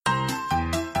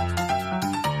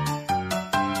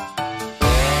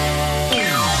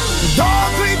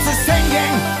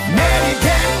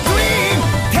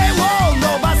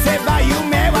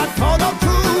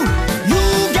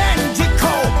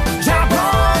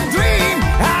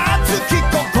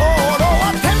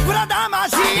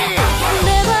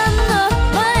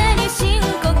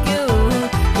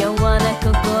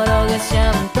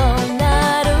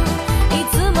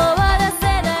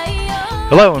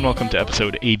Hello and welcome to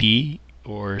episode 80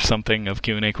 or something of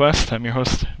Q&A Quest. I'm your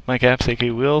host, Mike Apps, aka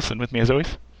Wheels, and with me as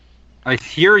always... I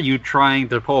hear you trying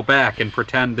to pull back and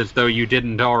pretend as though you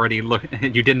didn't already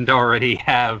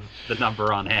have the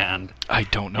number on hand. I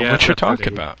don't know what you're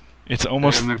talking about. It's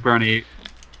almost... McBurney.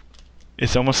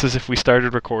 It's almost as if we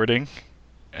started recording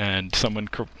and someone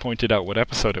pointed out what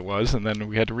episode it was, and then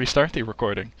we had to restart the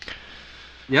recording.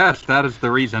 Yes, that is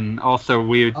the reason. Also,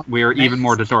 we're even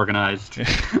more disorganized.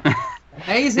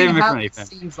 Amazing how it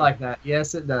seems like that.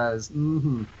 Yes, it does.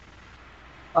 Mm-hmm.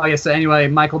 Oh, yes, so anyway,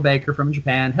 Michael Baker from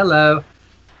Japan. Hello.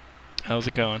 How's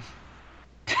it going?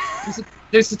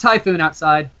 There's a typhoon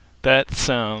outside. That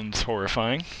sounds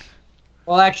horrifying.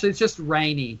 Well, actually, it's just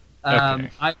rainy. Okay.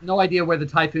 I have no idea where the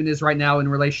typhoon is right now in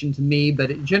relation to me,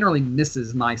 but it generally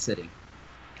misses my city.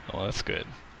 Oh, that's good.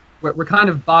 We're kind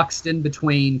of boxed in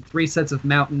between three sets of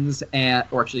mountains,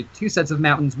 or actually two sets of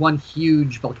mountains, one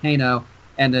huge volcano,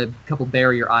 and a couple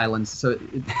barrier islands. So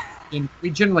we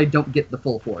generally don't get the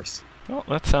full force. Well,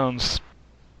 that sounds...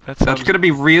 That's going to be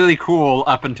really cool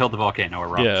up until the volcano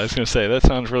erupts. Yeah, I was going to say, that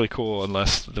sounds really cool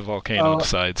unless the volcano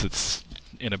decides it's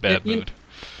in a bad mood.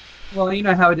 Well, you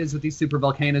know how it is with these super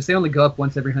volcanoes. They only go up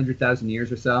once every 100,000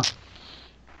 years or so.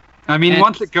 I mean,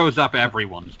 once it goes up,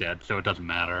 everyone's dead, so it doesn't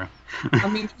matter. I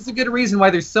mean, there's a good reason why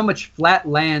there's so much flat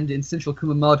land in central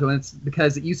Kumamoto, and it's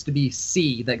because it used to be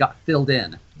sea that got filled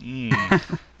in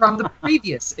from the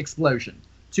previous explosion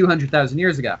 200,000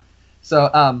 years ago. So,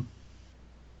 I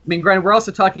mean, granted, we're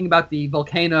also talking about the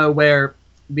volcano where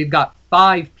we've got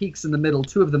 5 peaks in the middle,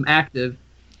 2 of them active,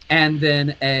 and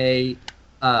then a,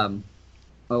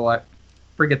 I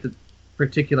forget the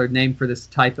particular name for this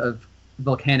type of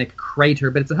volcanic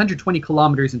crater, but it's 120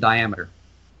 kilometers in diameter.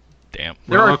 Damn.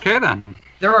 Okay then.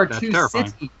 There are That's two terrifying.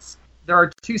 cities. There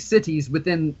are 2 cities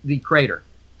within the crater.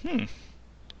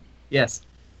 Yes.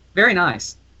 Very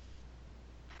nice.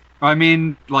 I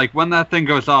mean, like, when that thing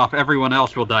goes off, everyone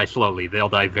else will die slowly. They'll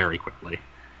die very quickly.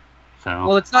 So.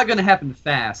 Well, it's not going to happen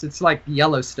fast. It's like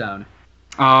Yellowstone.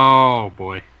 Oh,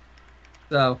 boy.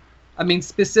 So, I mean,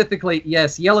 specifically,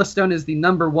 yes, Yellowstone is the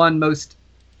 #1 most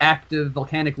active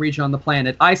volcanic region on the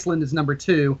planet. Iceland is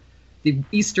 #2. The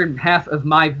eastern half of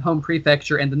my home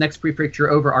prefecture and the next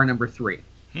prefecture over are #3.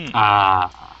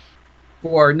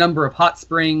 For number of hot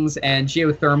springs and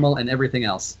geothermal and everything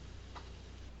else.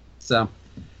 So,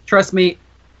 trust me,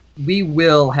 we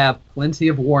will have plenty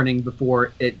of warning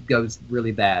before it goes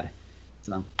really bad.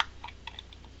 So,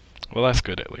 Well, that's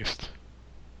good at least.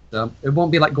 So it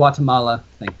won't be like Guatemala,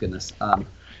 thank goodness.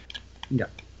 Yeah.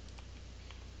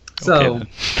 So,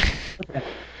 okay.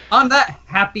 On that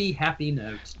happy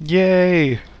note.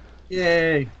 Yay!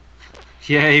 Yay!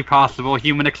 Yay, possible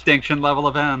human extinction level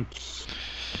events.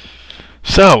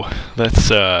 So, let's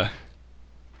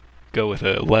go with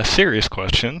a less serious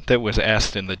question that was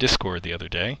asked in the Discord the other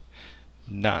day.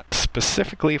 Not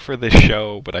specifically for this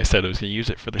show, but I said I was going to use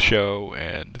it for the show,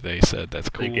 and they said that's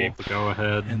cool. They gave the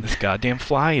go-ahead. And this goddamn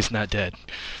fly is not dead.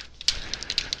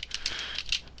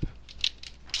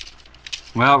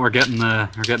 Well, we're getting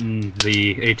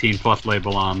the 18 plus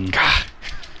label on. God.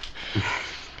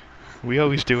 We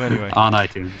always do anyway. On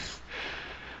iTunes.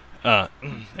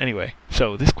 Anyway,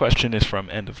 so this question is from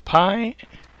End of Pie,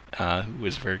 who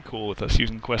was very cool with us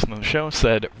using the question on the show.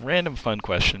 Said, random fun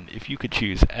question: if you could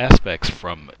choose aspects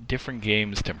from different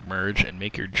games to merge and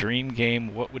make your dream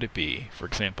game, what would it be? For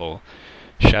example,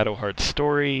 Shadow Hearts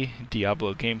story,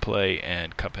 Diablo gameplay,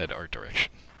 and Cuphead art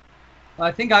direction. Well,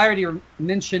 I think I already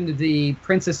mentioned the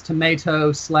Princess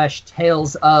Tomato /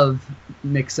 Tales of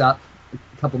mix-up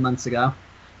a couple months ago.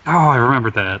 Oh, I remember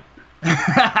that.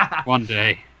 One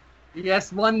day.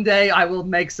 Yes, one day I will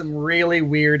make some really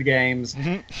weird games.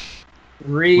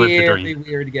 Mm-hmm. Really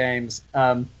weird games.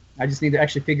 I just need to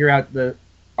actually figure out the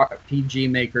RPG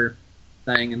Maker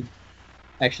thing and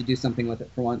actually do something with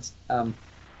it for once.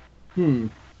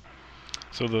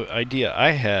 So the idea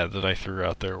I had that I threw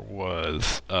out there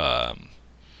was,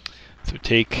 so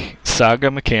take Saga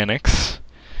mechanics,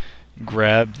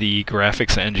 grab the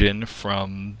graphics engine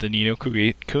from the Ni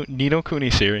no Kuni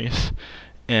series,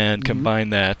 and combine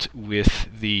that with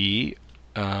the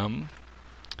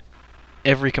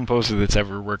every composer that's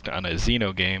ever worked on a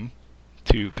Xeno game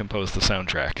to compose the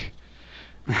soundtrack.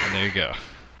 And there you go.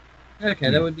 Okay,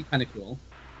 that would be kind of cool.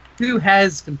 Who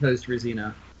has composed for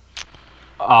Xeno?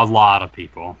 A lot of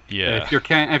people. Yeah. If you're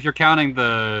counting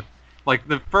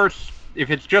if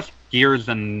it's just Gears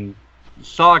and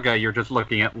Saga, you're just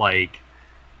looking at like,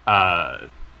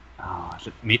 is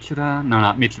it Mitsuda? No,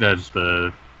 not Mitsuda. Is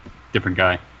the different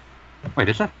guy. Wait,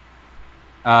 is that?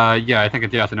 Yeah, I think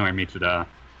it's Yasunori Mitsuda.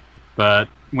 But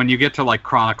when you get to like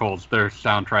Chronicles, their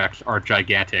soundtracks are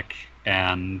gigantic.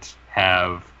 and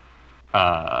have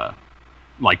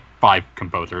like 5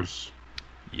 composers.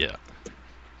 Yeah.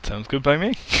 Sounds good by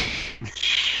me.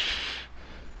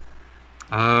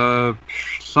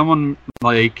 Someone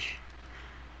if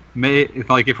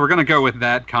we're gonna go with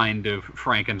that kind of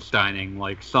Frankensteining,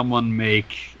 like someone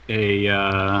make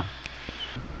a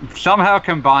somehow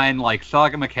combine like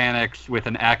Saga mechanics with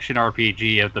an action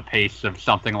RPG at the pace of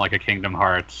something like a Kingdom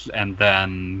Hearts, and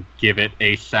then give it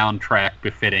a soundtrack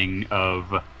befitting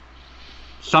of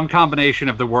some combination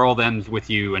of The World Ends With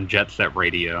You and Jet Set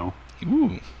Radio.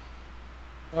 Ooh.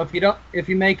 Well, if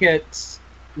you make it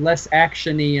less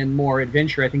actiony and more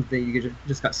adventure, I think that you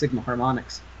just got Sigma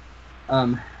Harmonics.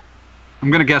 I'm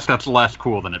gonna guess that's less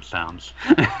cool than it sounds.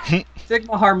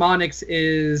 Sigma Harmonics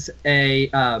is a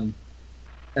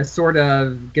sort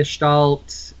of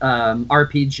Gestalt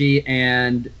RPG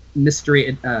and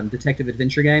mystery detective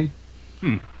adventure game,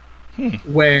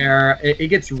 where it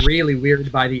gets really weird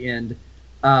by the end.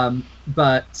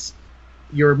 But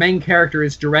your main character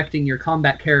is directing your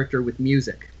combat character with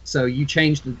music. So you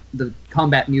change the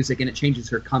combat music and it changes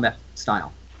her combat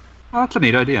style. Oh, that's a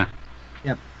neat idea.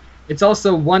 Yep. It's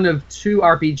also one of 2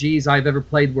 RPGs I've ever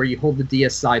played where you hold the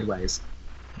DS sideways.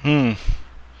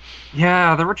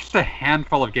 Yeah, there were just a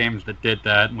handful of games that did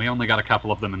that, and we only got a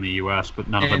couple of them in the US, but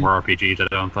none of them were RPGs, I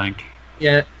don't think.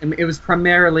 Yeah, it was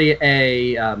primarily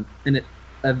a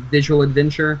visual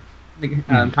adventure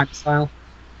kind of style.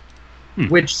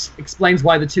 Which explains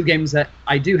why the 2 games that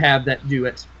I do have that do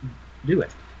it.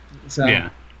 So,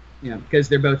 because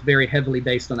they're both very heavily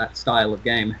based on that style of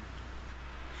game.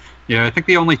 Yeah, I think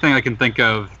the only thing I can think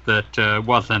of that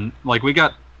wasn't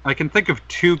I can think of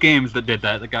 2 games that did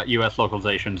that got US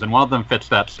localizations, and one of them fits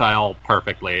that style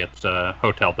perfectly. It's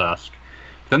Hotel Dusk.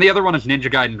 Then the other one is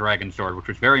Ninja Gaiden Dragon Sword, which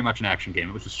was very much an action game.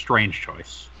 It was a strange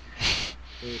choice.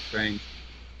 Very strange.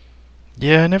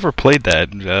 Yeah, I never played that.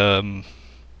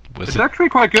 It's actually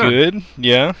quite good.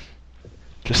 Yeah.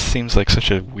 Just seems like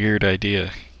such a weird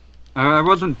idea. I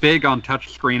wasn't big on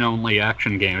touchscreen-only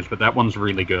action games, but that one's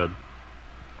really good.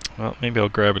 Well, maybe I'll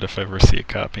grab it if I ever see a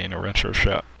copy in a retro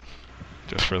shop.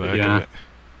 Just for the heck of it.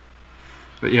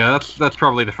 But yeah, that's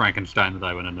probably the Frankenstein that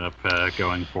I would end up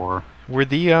going for. Were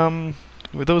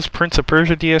those Prince of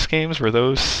Persia DS games, were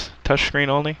those touchscreen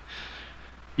only?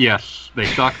 Yes, they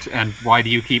sucked, and why do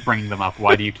you keep bringing them up?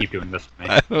 Why do you keep doing this to me?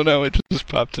 I don't know, it just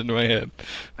popped into my head.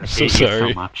 I'm so hate sorry. You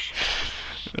so much.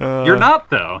 You're not,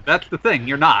 though. That's the thing.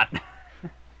 You're not.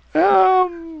 Yeah.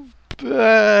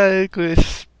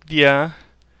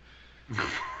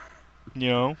 You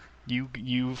know,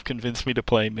 you've convinced me to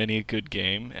play many a good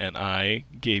game, and I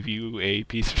gave you a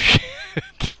piece of shit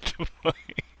to play.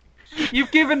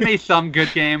 You've given me some good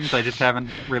games. I just haven't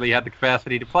really had the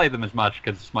capacity to play them as much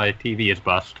because my TV is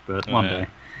bust. But one day.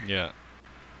 Yeah.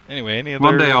 Anyway, any other...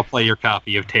 One day I'll play your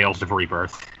copy of Tales of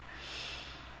Rebirth.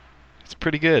 It's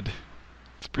pretty good.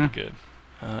 It's pretty good.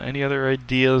 Any other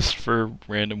ideas for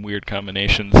random weird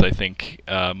combinations? I think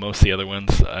most of the other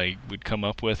ones I would come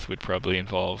up with would probably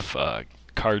involve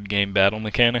card game battle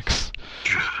mechanics.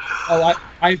 Oh,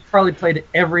 I've probably played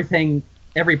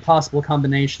every possible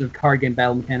combination of card game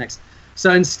battle mechanics.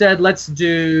 So instead, let's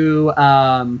do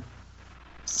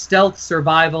stealth,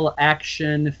 survival,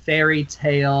 action, fairy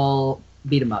tale,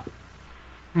 beat 'em up.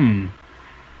 I'm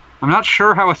not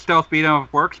sure how a stealth beat 'em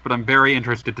up works, but I'm very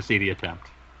interested to see the attempt.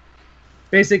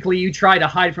 Basically, you try to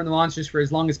hide from the monsters for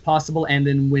as long as possible, and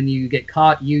then when you get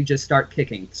caught, you just start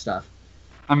kicking stuff.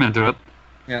 I'm into it.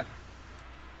 Yeah.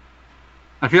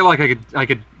 I feel like I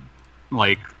could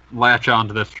latch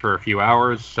onto this for a few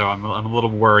hours, so I'm a little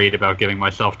worried about giving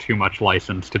myself too much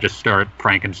license to just start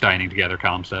Frankensteining together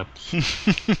concepts.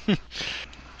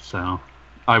 So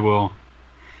I will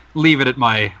leave it at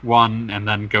my 1 and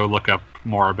then go look up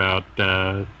more about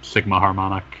Sigma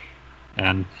Harmonic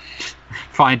and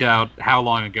find out how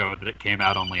long ago that it came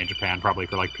out only in Japan, probably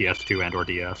for PS2 and or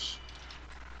DS.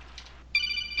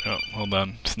 Oh, hold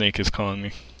on. Snake is calling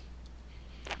me.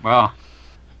 Well.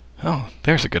 Oh,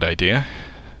 there's a good idea.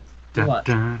 What?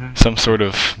 Some sort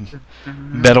of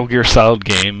Metal Gear Solid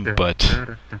game,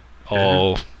 but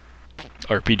all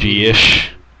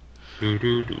RPG-ish.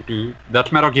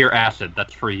 That's Metal Gear Acid.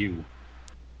 That's for you.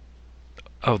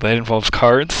 Oh, that involves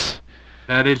cards?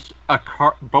 That is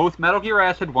both Metal Gear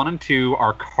Acid 1 and 2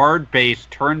 are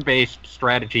card-based, turn-based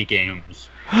strategy games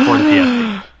for the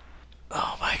PS2.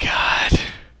 Oh my god.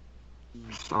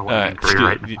 So angry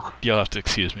right now. You'll have to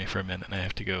excuse me for a minute. I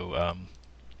have to go.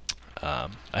 I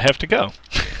have to go.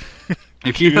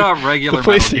 If you thought regular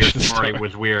Metal Gear story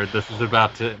was weird, this is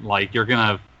about to you're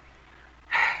gonna.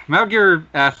 Metal Gear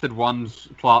Acid 1's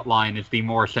plot line is the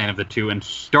more sane of the two and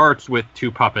starts with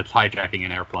two puppets hijacking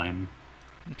an airplane.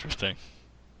 Interesting.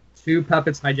 Two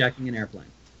puppets hijacking an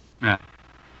airplane. Yeah.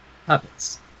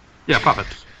 Puppets. Yeah,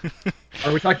 puppets.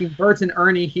 Are we talking Bert and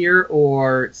Ernie here,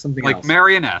 or something else? Like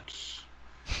marionettes.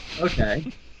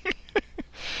 Okay.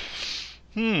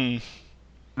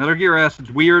 Metal Gear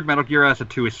Acid's weird. Metal Gear Acid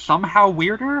 2 is somehow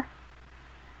weirder?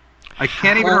 I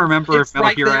can't even remember if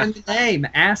Metal Gear Acid... It's right there in the name,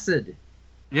 Acid.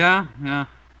 Yeah. It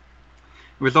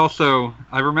was also...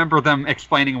 I remember them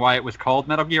explaining why it was called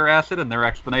Metal Gear Acid, and their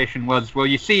explanation was, well,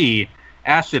 you see,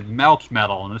 acid melts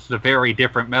metal, and this is a very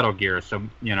different Metal Gear, so,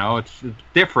 you know, it's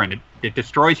different. It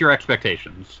destroys your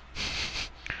expectations.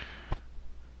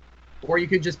 Or you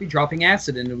could just be dropping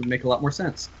acid, and it would make a lot more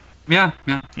sense. Yeah.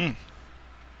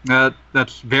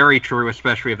 That's very true,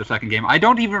 especially of the second game. I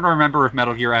don't even remember if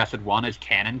Metal Gear Acid 1 is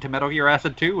canon to Metal Gear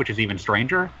Acid 2, which is even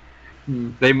stranger.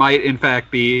 They might, in fact,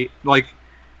 be, like,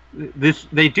 this.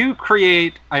 They do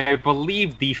create, I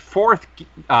believe, the fourth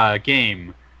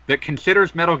game that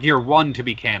considers Metal Gear 1 to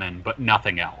be canon, but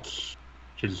nothing else.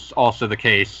 Which is also the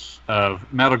case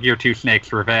of Metal Gear 2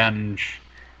 Snake's Revenge,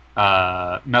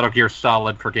 Metal Gear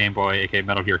Solid for Game Boy, aka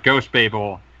Metal Gear Ghost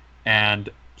Babel, and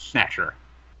Snatcher.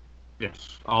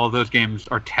 Yes, all of those games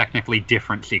are technically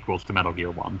different sequels to Metal Gear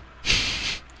 1.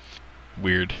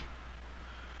 Weird.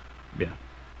 Yeah.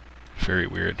 Very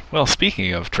weird. Well,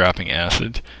 speaking of dropping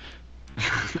acid,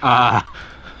 I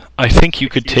think you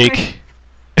could take...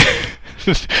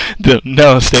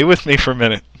 No, stay with me for a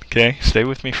minute, okay? Stay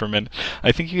with me for a minute.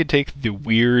 I think you could take the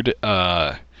weird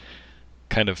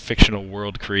kind of fictional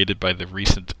world created by the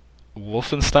recent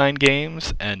Wolfenstein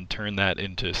games and turn that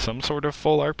into some sort of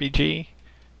full RPG.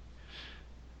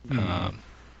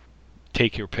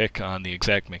 Take your pick on the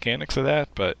exact mechanics of that,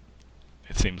 but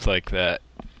it seems like that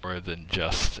more than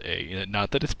just a...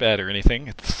 Not that it's bad or anything,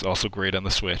 it's also great on the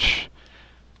Switch,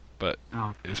 but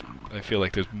I feel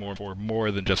like there's more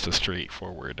than just a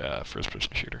straightforward first-person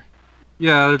shooter.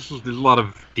 Yeah, there's a lot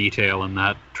of detail in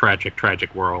that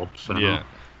tragic world. So. Yeah.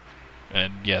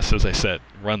 And yes, as I said,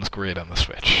 runs great on the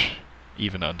Switch,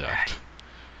 even undocked.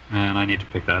 And I need to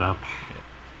pick that up. Yeah.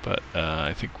 But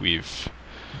I think we've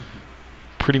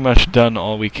pretty much done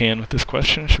all we can with this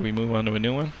question. Should we move on to a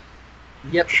new one?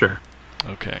 Yep. Sure.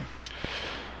 Okay.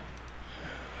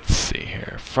 Let's see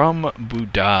here. From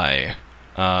Budai.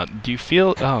 Do you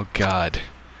feel... Oh, God.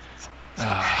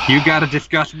 You gotta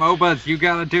discuss MOBAs. You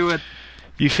gotta do it.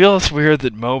 Do you feel it's weird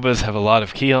that MOBAs have a lot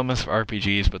of key elements of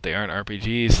RPGs, but they aren't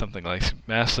RPGs? Something like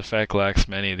Mass Effect lacks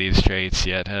many of these traits,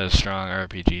 yet has strong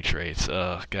RPG traits.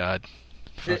 Oh, God.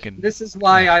 This is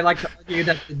why I like to argue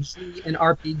that the G in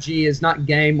RPG is not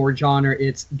game or genre,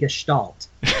 it's gestalt.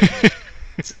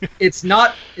 It's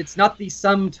not the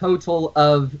sum total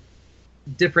of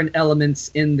different elements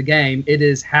in the game, it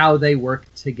is how they work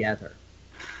together.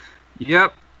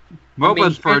 Yep.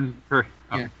 MOBAs for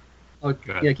yeah.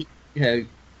 Okay. Yeah.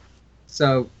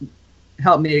 So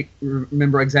help me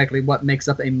remember exactly what makes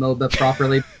up a MOBA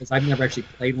properly, because I've never actually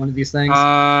played one of these things.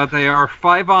 They are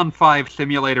 5-on-5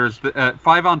 simulators,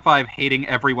 5-on-5 hating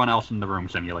everyone else in the room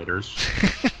simulators.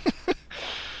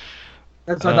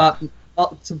 That's what I thought.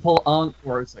 Multiple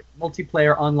or it's like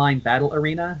multiplayer online battle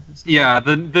arena. Yeah,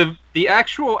 the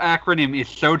actual acronym is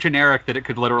so generic that it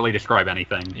could literally describe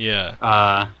anything. Yeah.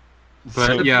 But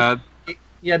So- yeah.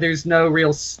 Yeah, there's no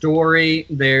real story.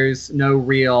 There's no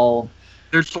real.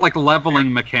 There's like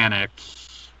leveling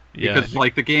mechanics. Yeah. Because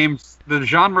like the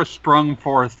genre sprung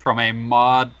forth from a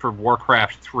mod for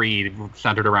Warcraft 3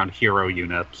 centered around hero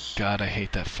units. God, I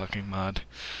hate that fucking mod.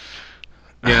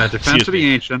 Yeah, Defense Excuse of the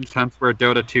me. Ancients, hence where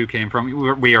Dota 2 came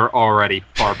from. We are already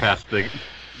far past the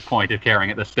point of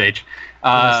caring at this stage.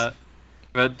 Yes.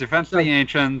 But Defense of the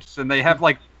Ancients, and they have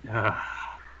like...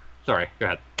 sorry, go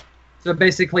ahead. So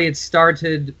basically, it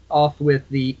started off with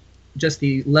just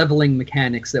the leveling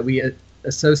mechanics that we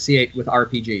associate with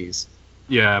RPGs.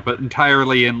 Yeah, but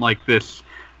entirely in like this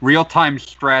real-time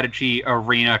strategy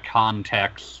arena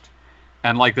context,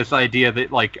 and like this idea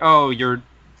that like, oh, you're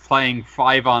playing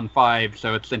 5-on-5,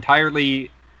 so it's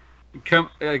entirely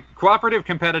cooperative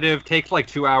competitive, takes like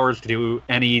 2 hours to do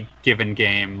any given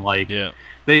game. Like, Yeah.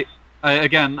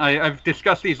 I've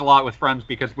discussed these a lot with friends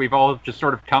because we've all just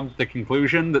sort of come to the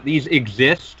conclusion that these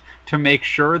exist to make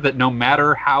sure that no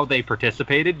matter how they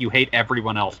participated, you hate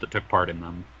everyone else that took part in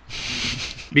them.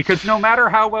 Because no matter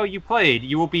how well you played,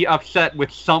 you will be upset with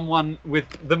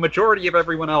the majority of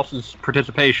everyone else's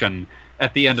participation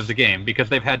at the end of the game, because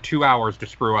they've had 2 hours to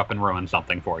screw up and ruin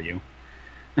something for you.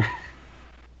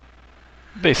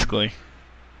 Basically.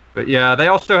 But yeah, they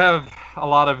also have a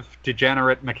lot of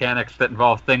degenerate mechanics that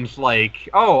involve things like,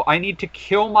 oh, I need to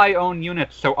kill my own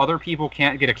units so other people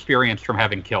can't get experience from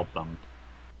having killed them.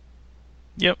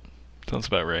 Yep, sounds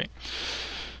about right.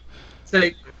 So,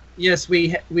 yes,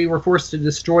 we were forced to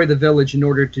destroy the village in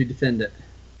order to defend it.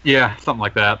 Yeah, something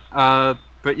like that.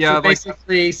 But yeah, so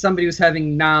basically, somebody was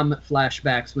having Nam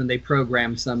flashbacks when they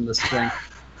programmed some of this thing.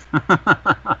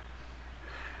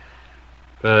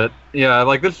 But yeah,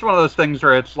 like this is one of those things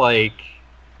where it's like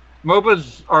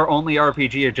MOBAs are only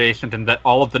RPG adjacent in that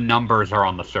all of the numbers are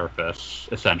on the surface,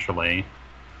 essentially.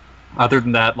 Other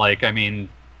than that, like, I mean,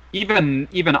 even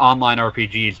online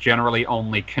RPGs generally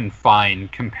only confine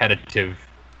competitive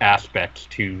aspects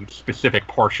to specific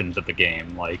portions of the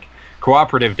game. Like,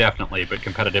 cooperative definitely, but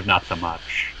competitive not so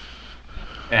much.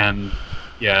 And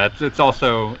yeah, it's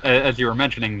also, as you were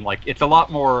mentioning, like, it's a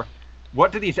lot more,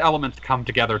 what do these elements come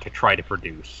together to try to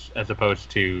produce, as opposed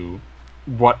to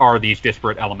what are these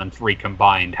disparate elements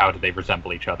recombined, how do they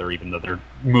resemble each other, even though they're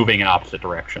moving in opposite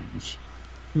directions.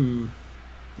 In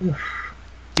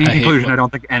conclusion, I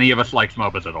don't think any of us likes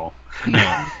MOBAs at all.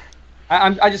 No.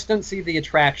 I just don't see the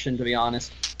attraction, to be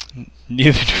honest.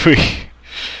 Neither do we.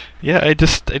 Yeah, I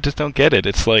just don't get it.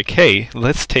 It's like, hey,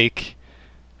 let's take...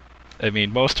 I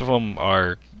mean, most of them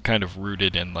are kind of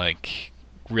rooted in, like,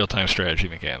 real-time strategy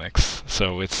mechanics.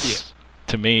 So it's,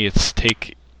 to me, it's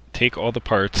take all the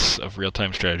parts of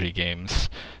real-time strategy games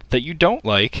that you don't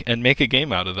like and make a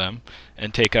game out of them,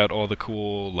 and take out all the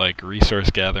cool, like, resource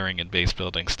gathering and base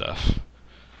building stuff.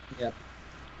 Yep.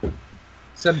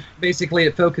 So basically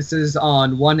it focuses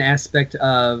on one aspect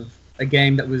of a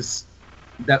game that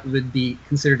would be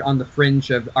considered on the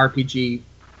fringe of RPG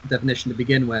definition to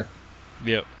begin with.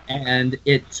 Yep. And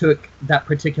it took that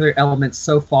particular element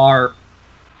so far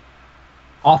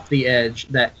off the edge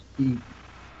that he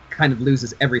kind of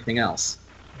loses everything else.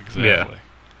 Exactly. Yeah.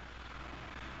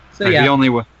 So yeah.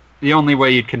 The only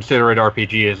way you'd consider it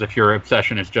RPG is if your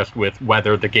obsession is just with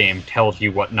whether the game tells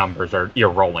you what numbers you're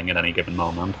rolling at any given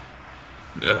moment.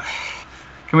 Ugh.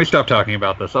 Can we stop talking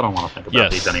about this? I don't want to think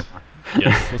about these anymore.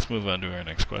 Yes, let's move on to our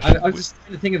next question. I was just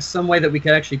trying to think of some way that we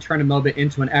could actually turn a MOBA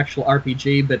into an actual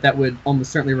RPG, but that would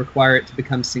almost certainly require it to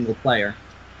become single player.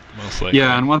 Most likely.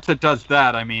 Yeah, and once it does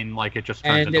that, I mean, like, it just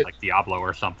turns into like Diablo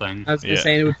or something. I was going to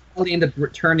say, it would probably end up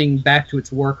returning back to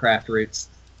its Warcraft roots.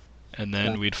 And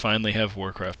then we'd finally have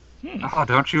Warcraft. Oh,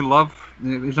 don't you love...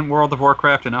 Isn't World of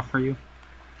Warcraft enough for you?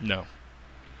 No.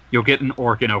 You'll get an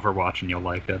orc in Overwatch and you'll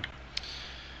like it.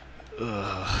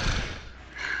 Ugh.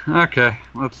 Okay,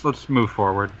 let's move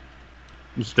forward.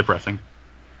 It's depressing.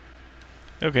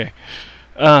 Okay.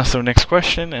 So next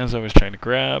question, as I was trying to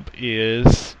grab,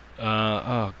 is...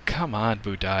 oh, come on,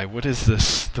 Budai. What is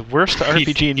this? The worst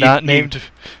RPG not named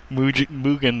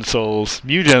Mugen Souls.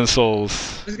 Mugen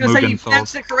Souls. I was going to say, you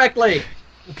pronounced it correctly.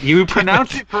 You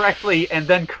pronounced it correctly and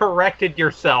then corrected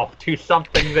yourself to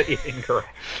something that is incorrect.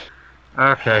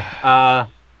 Okay.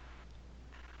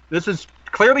 This is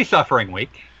clearly Suffering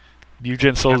Week.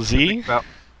 Mugen Souls Z?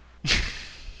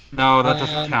 No, that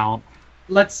doesn't count.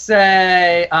 Let's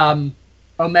say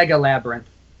Omega Labyrinth.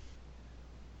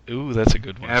 Ooh, that's a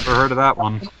good one. Never heard of that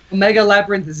one. Omega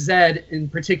Labyrinth Z in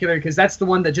particular, because that's the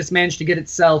one that just managed to get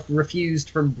itself refused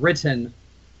from Britain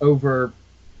over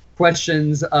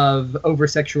questions of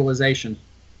over-sexualization.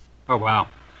 Oh, wow.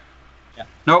 Yeah.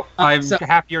 Nope, I'm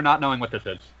happier not knowing what this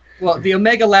is. Well, the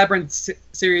Omega Labyrinth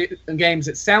series of games,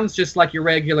 it sounds just like your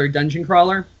regular dungeon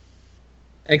crawler,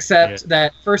 except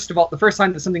that, first of all, the first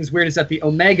time that something's weird is that the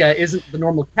Omega isn't the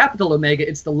normal capital Omega,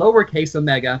 it's the lowercase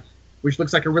Omega, which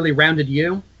looks like a really rounded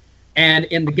U. And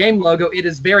in the game logo, it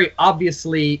is very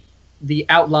obviously the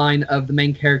outline of the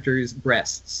main character's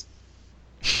breasts.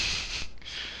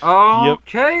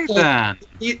 Okay, then.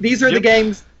 These are the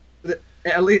games that,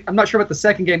 at least, I'm not sure about the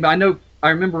second game, but I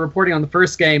remember reporting on the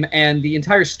first game, and the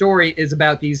entire story is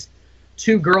about these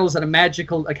two girls at a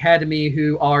magical academy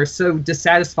who are so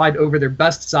dissatisfied over their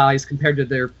bust size compared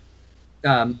to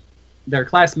their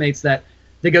classmates that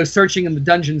they go searching in the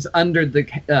dungeons under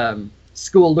the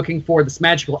school looking for this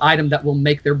magical item that will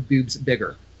make their boobs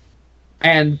bigger.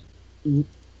 And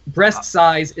breast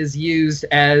size is used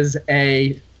as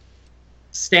a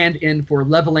stand-in for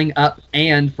leveling up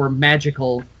and for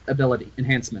magical ability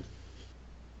enhancement.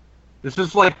 This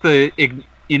is like the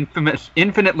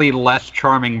infinitely less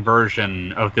charming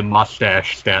version of the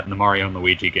mustache stat in the Mario and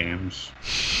Luigi games.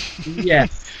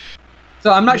 Yes.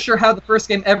 So I'm not sure how the first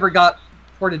game ever got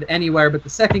ported anywhere, but the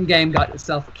second game got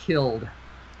itself killed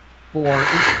for...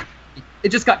 It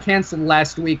just got canceled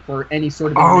last week for any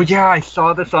sort of... Oh, yeah, I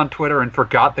saw this on Twitter and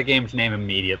forgot the game's name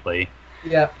immediately.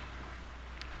 Yeah.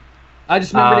 I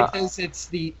just remembered it because it's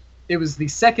it was the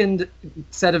second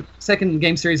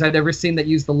game series I'd ever seen that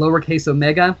used the lowercase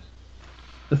omega.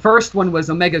 The first one was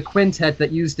Omega Quintet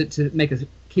that used it to make a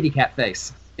kitty cat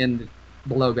face in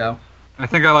the logo. I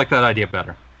think I like that idea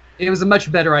better. It was a much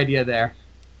better idea there.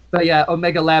 But yeah,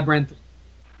 Omega Labyrinth,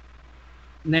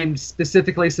 named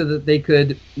specifically so that they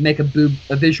could make a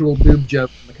visual boob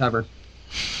joke on the cover.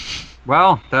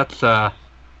 Well, that's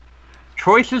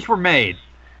choices were made.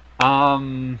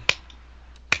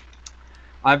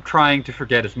 I'm trying to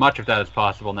forget as much of that as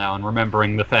possible now, and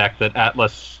remembering the fact that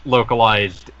Atlas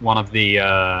localized one of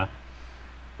the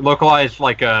localized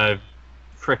like a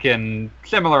frickin'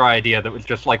 similar idea that was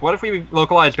just like, what if we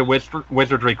localized a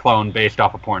wizardry clone based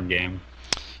off a porn game?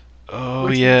 Oh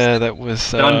yeah, that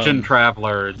was Dungeon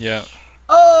Travelers. Yeah.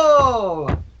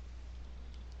 Oh.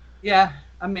 Yeah,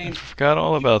 I mean, I forgot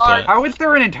all about that. How is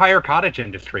there an entire cottage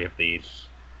industry of these?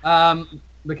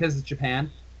 Because it's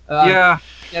Japan. Yeah.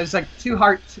 Yeah, it was like Two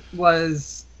Heart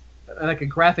was like a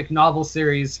graphic novel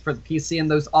series for the PC,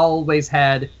 and those always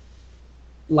had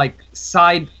like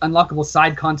unlockable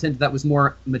side content that was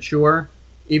more mature,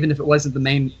 even if it wasn't the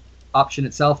main option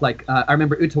itself. Like I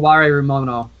remember Utaware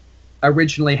Rumono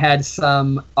originally had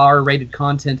some R-rated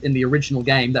content in the original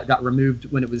game that got removed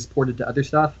when it was ported to other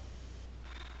stuff.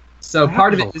 So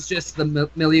part of it is just the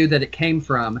milieu that it came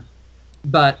from,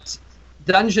 but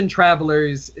Dungeon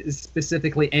Travelers is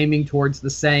specifically aiming towards the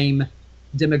same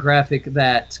demographic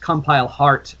that Compile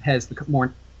Heart has the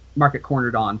more market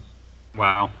cornered on.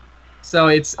 Wow. So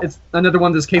it's another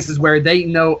one of those cases where they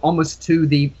know almost to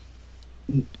the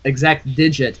exact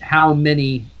digit how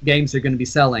many games they're going to be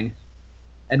selling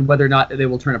and whether or not they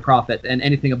will turn a profit, and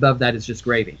anything above that is just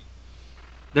gravy.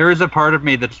 There is a part of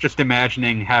me that's just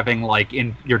imagining having, like,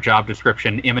 in your job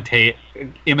description,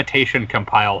 imitation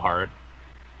Compile Heart.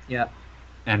 Yeah.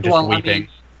 And just weeping.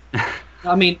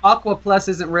 I mean, Aqua Plus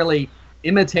isn't really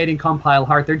imitating Compile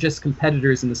Heart. They're just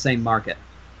competitors in the same market.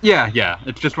 Yeah.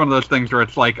 It's just one of those things where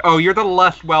it's like, oh, you're the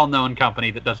less well-known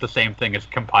company that does the same thing as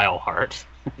Compile Heart.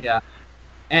 Yeah.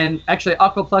 And actually,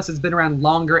 Aqua Plus has been around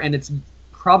longer, and it's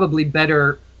probably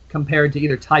better compared to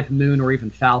either Type Moon or even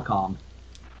Falcom.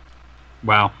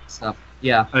 Wow. So,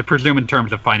 yeah. I presume in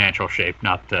terms of financial shape,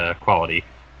 not quality.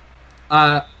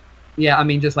 Yeah, I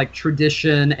mean, just like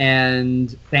tradition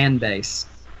and fan base.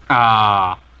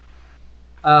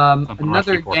 Another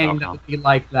game that would be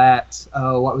like that.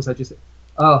 Oh, what was I just?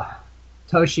 Oh,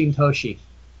 Toshin Toshi.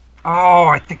 Oh,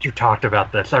 I think you talked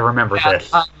about this. I remember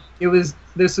this.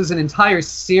 This was an entire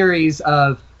series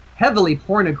of heavily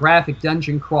pornographic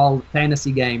dungeon crawl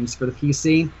fantasy games for the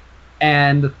PC,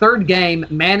 and the third game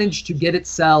managed to get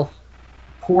itself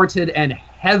ported and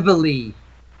heavily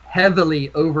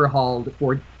overhauled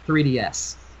for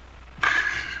 3DS.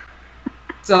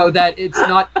 So that it's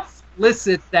not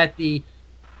explicit that the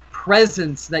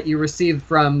presents that you receive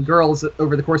from girls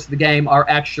over the course of the game are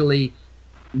actually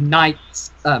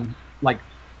knights, like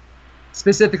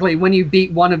specifically when you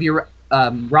beat one of your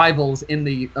rivals in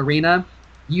the arena,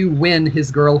 you win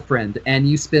his girlfriend and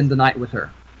you spend the night with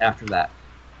her after that.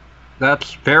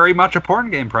 That's very much a porn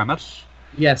game premise.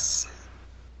 Yes.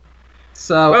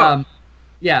 So,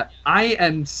 yeah,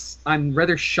 I'm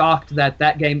rather shocked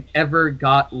that game ever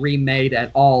got remade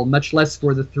at all, much less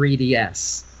for the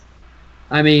 3DS.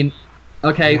 I mean,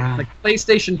 okay, like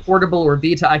PlayStation Portable or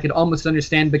Vita, I could almost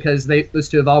understand because those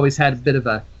two have always had a bit of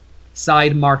a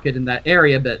side market in that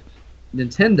area, but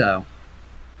Nintendo,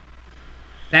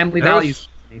 family values.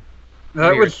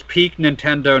 That was peak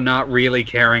Nintendo not really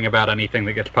caring about anything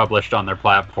that gets published on their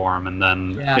platform, and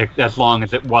then as long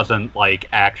as it wasn't like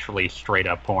actually straight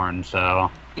up porn.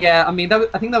 So yeah, I mean, I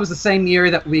think that was the same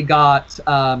year that we got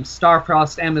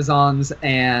Starfrost Amazons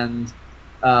and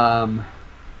dang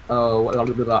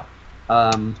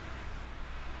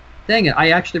it,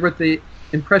 I actually wrote the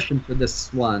impression for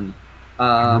this one.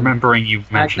 I'm remembering you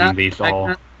mentioning these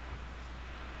all.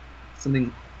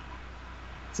 Something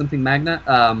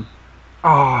Magna.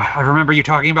 I remember you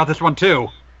talking about this one too.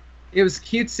 It was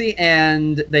cutesy,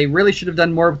 and they really should have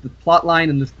done more with the plot line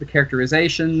and the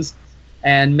characterizations,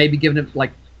 and maybe given it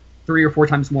like 3 or 4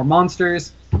 times more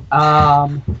monsters.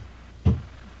 Dang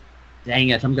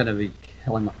it, I'm gonna be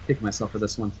kicking myself for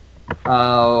this one.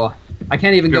 Oh, I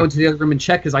can't even go into the other room and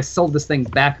check because I sold this thing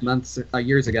back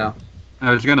years ago. I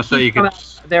was gonna say you could.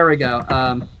 There we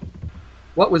go.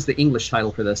 What was the English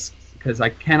title for this? Because I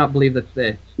cannot believe that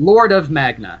the Lord of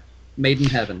Magna. Made in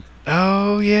Heaven.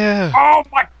 Oh, yeah. Oh,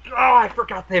 my God. I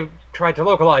forgot they tried to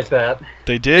localize that.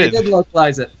 They did. They did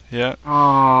localize it. Yeah.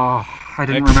 Oh, I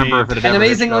didn't remember if it had And ever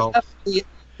amazingly enough,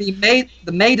 the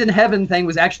Made in Heaven thing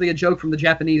was actually a joke from the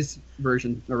Japanese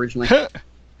version originally.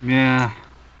 Yeah.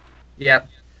 Yeah.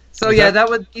 So that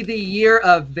would be the year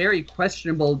of very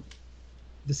questionable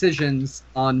decisions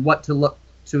on what to look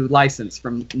to license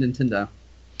from Nintendo.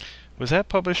 Was that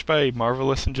published by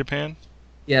Marvelous in Japan?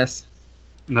 Yes.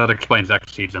 That explains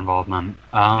Xseed's involvement.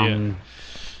 Yeah.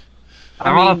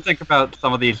 I want to think about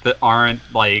some of these that aren't,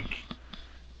 like,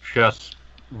 just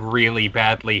really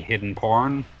badly hidden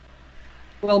porn.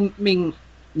 Well, I mean,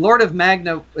 Lord of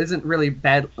Magna isn't really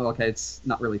bad. Okay, it's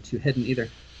not really too hidden either.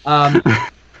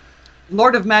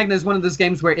 Lord of Magna is one of those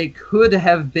games where it could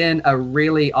have been a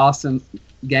really awesome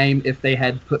game if they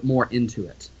had put more into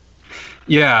it.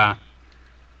 Yeah.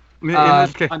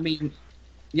 I mean,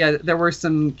 there were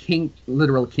some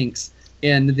literal kinks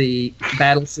in the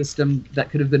battle system that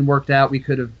could have been worked out. We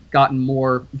could have gotten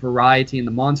more variety in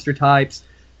the monster types.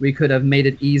 We could have made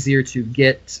it easier to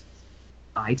get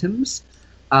items.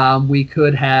 We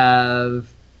could have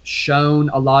shown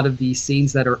a lot of the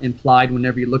scenes that are implied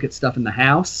whenever you look at stuff in the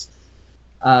house.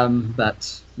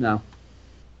 But no.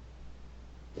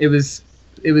 It was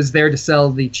there to sell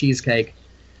the cheesecake.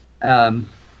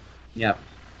 Yeah.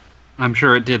 I'm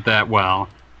sure it did that well.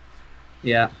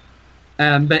 Yeah.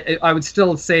 But I would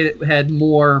still say it had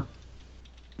more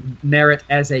merit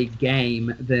as a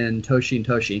game than Toshi and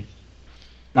Toshi.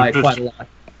 By quite a lot.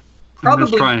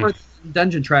 Probably more than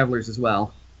Dungeon Travelers as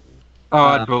well. Oh,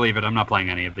 I'd believe it. I'm not playing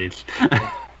any of these.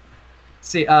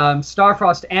 See,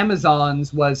 Starfrost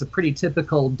Amazons was a pretty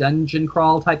typical dungeon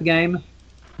crawl type game,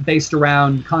 based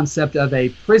around concept of a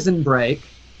prison break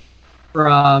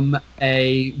from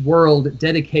a world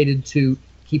dedicated to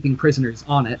keeping prisoners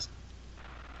on it,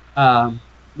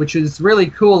 which is really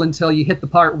cool until you hit the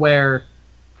part where,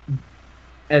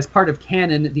 as part of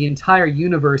canon, the entire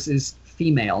universe is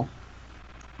female.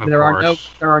 There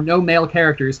are no male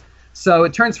characters, so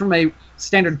it turns from a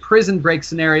standard prison break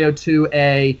scenario to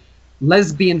a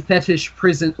lesbian fetish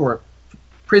prison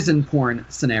porn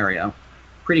scenario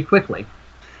pretty quickly.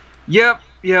 Yep.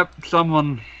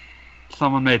 Someone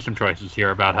made some choices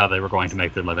here about how they were going to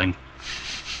make their living.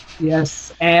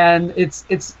 Yes, and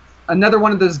it's another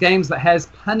one of those games that has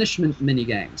punishment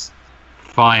minigames.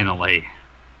 Finally,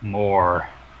 more.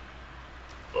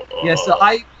 Yeah, so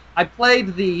I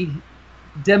played the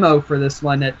demo for this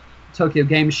one at Tokyo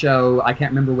Game Show. I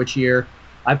can't remember which year.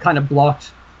 I've kind of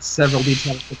blocked several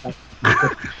details with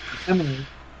memory,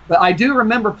 but I do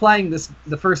remember playing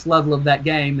the first level of that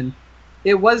game, and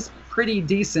it was pretty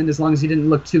decent as long as you didn't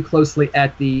look too closely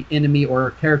at the enemy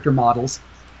or character models,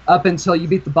 up until you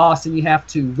beat the boss and you have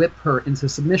to whip her into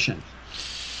submission.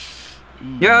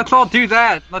 Yeah, let's all do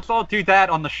that. Let's all do that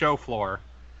on the show floor.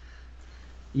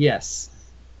 Yes.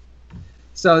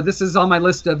 So this is on my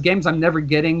list of games I'm never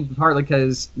getting, partly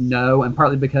because no, and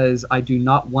partly because I do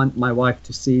not want my wife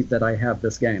to see that I have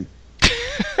this game.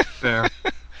 Fair.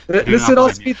 This would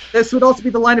also be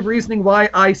the line of reasoning why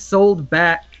I sold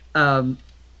back.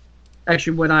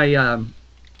 Actually, when I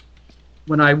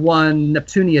won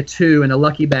Neptunia 2 in a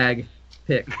lucky bag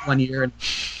pick one year and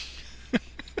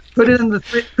put it in the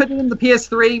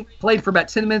PS3, played for about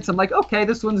 10 minutes. I'm like, okay,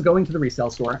 this one's going to the resale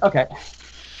store. Okay.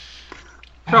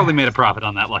 Totally made a profit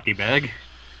on that lucky bag.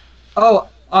 Oh,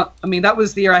 I mean, that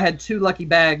was the year I had 2 lucky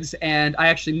bags, and I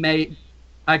actually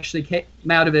came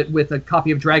out of it with a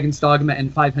copy of Dragon's Dogma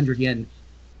and 500 yen.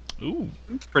 Ooh,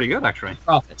 that's pretty good, actually.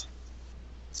 Profit.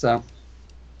 So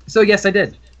yes, I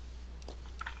did.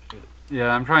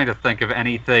 Yeah, I'm trying to think of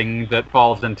anything that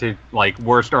falls into, like,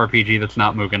 worst RPG that's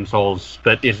not Mugen Souls,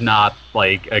 that is not,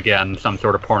 like, again, some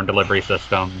sort of porn delivery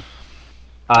system.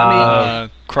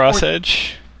 Cross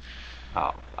Edge?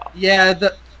 Oh, well. Yeah,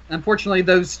 unfortunately,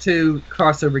 those 2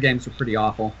 crossover games were pretty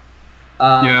awful.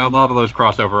 Yeah, a lot of those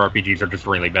crossover RPGs are just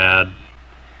really bad.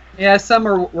 Yeah, some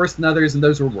are worse than others, and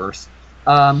those were worse.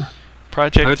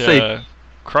 Project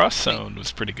Cross Zone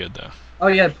was pretty good, though. Oh,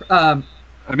 yeah. I'm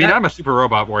a Super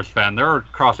Robot Wars fan. There are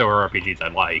crossover RPGs I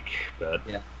like, but...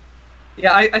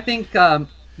 Yeah, I think the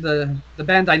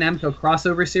Bandai Namco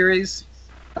crossover series,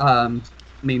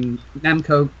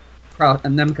 Namco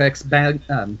X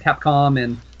Capcom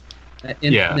and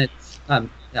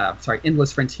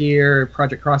Endless Frontier,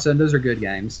 Project Cross Zone, those are good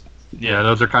games. Yeah,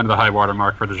 those are kind of the high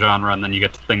watermark for the genre, and then you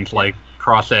get to things like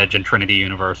Cross Edge and Trinity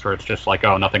Universe, where it's just like,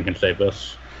 oh, nothing can save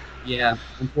this. Yeah,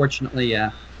 unfortunately,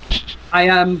 yeah. I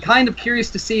am kind of curious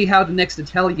to see how the next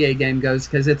Atelier game goes,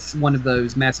 because it's one of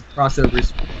those massive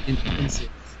crossovers in series.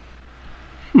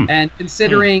 And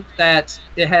considering that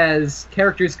it has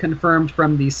characters confirmed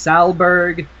from the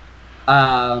Salberg,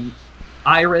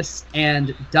 Iris,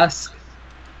 and Dusk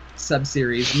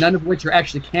subseries, none of which are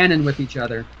actually canon with each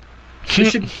other,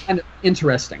 this should be kind of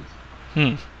interesting.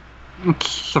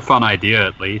 It's a fun idea,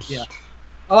 at least. Yeah.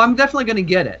 Oh, I'm definitely going to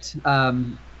get it.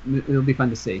 It'll be fun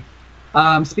to see.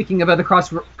 Speaking of other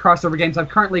crossover games, I've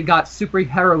currently got Super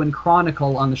Heroine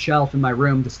Chronicle on the shelf in my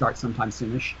room to start sometime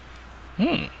soonish.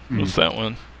 What's that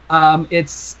one?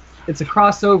 It's a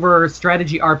crossover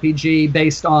strategy RPG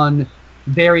based on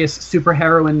various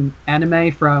superheroine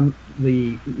anime from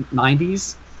the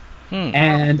 90s.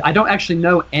 And I don't actually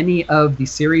know any of the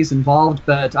series involved,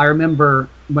 but I remember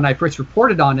when I first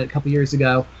reported on it a couple years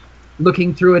ago,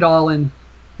 looking through it all and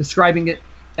describing it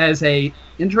as a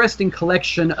interesting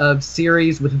collection of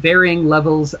series with varying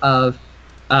levels of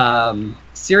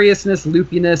seriousness,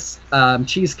 loopiness,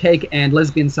 cheesecake, and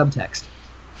lesbian subtext.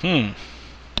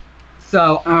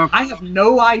 So I have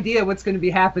no idea what's going to be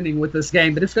happening with this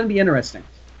game, but it's going to be interesting.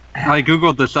 I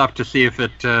googled this up to see if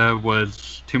it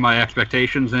was to my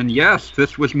expectations, and yes,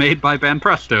 this was made by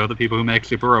Banpresto, the people who make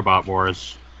Super Robot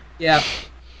Wars. Yeah,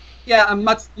 I'm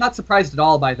not surprised at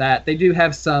all by that. They do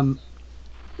have some.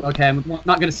 Okay, I'm not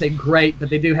going to say great, but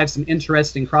they do have some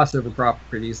interesting crossover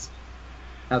properties.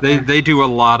 They do a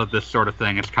lot of this sort of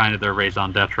thing. It's kind of their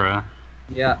raison d'etre.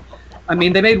 Yeah. I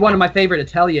mean, they made one of my favorite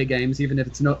Atelier games, even if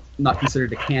it's not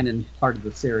considered a canon part of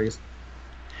the series.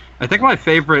 I think my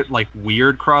favorite,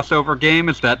 weird crossover game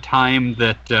is that time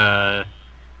that, I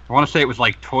want to say it was,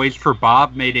 Toys for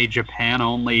Bob made a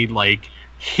Japan-only,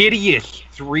 hideous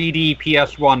 3D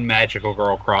PS1 Magical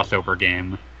Girl crossover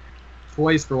game.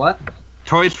 Toys for what?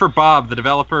 Toys for Bob, the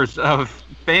developers of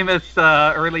famous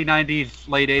early 90s,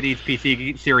 late 80s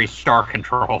PC series Star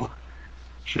Control.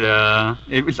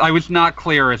 I was not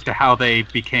clear as to how they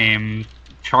became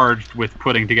charged with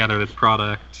putting together this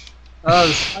product.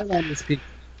 Oh, Skylanders people.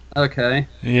 Okay.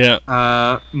 Yeah.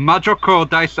 Majoko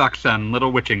Daisaksen,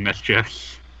 Little Witching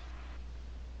Mischiefs.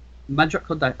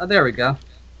 Oh, there we go.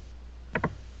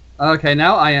 Okay,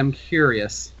 now I am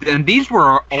curious. And these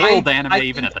were old anime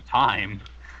even at the time.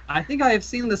 I think I have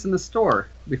seen this in the store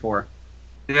before.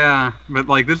 Yeah, but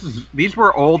these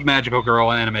were old Magical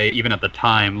Girl anime even at the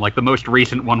time. The most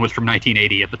recent one was from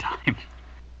 1980 at the time.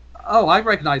 Oh, I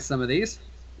recognize some of these.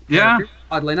 Yeah.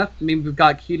 Oddly enough, I mean, we've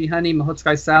got Cutie Honey,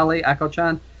 Mahotsukai Sally,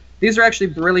 Ako-chan. These are actually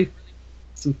really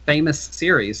some famous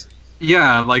series.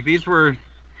 Yeah, these were.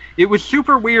 It was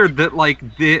super weird that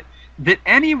that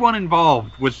anyone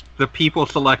involved was the people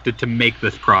selected to make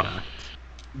this product.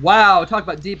 Wow, talk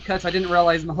about deep cuts. I didn't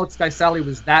realize Mahotsukai Sally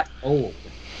was that old.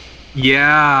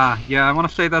 Yeah, I want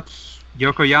to say that's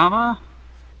Yokoyama?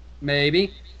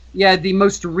 Maybe. Yeah, the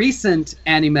most recent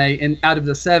anime out of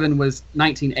the 7 was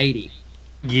 1980.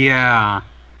 Yeah.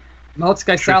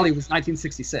 Mahotsukai Sally was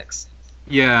 1966.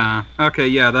 Yeah. Okay,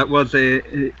 yeah, that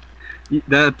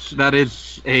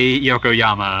is a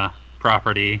Yokoyama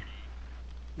property.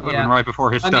 Yeah. Right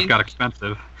before his stuff got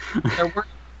expensive.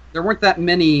 There weren't that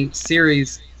many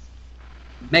series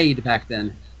made back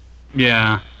then.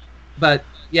 Yeah. But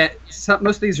yeah,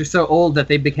 most of these are so old that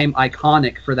they became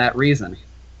iconic for that reason.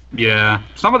 Yeah.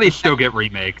 Some of these still get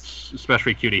remakes,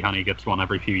 especially Cutie Honey gets one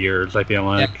every few years, I feel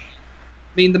like. Yeah.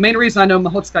 I mean, the main reason I know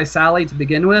Mahotsukai Sally to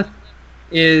begin with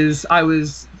is I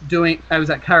was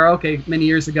at karaoke many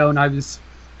years ago and I was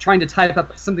trying to type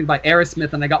up something by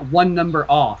Aerosmith and I got one number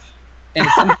off. And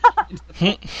it's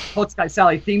the Mahotsukai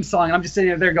Sally theme song, and I'm just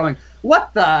sitting there going,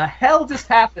 what the hell just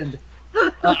happened?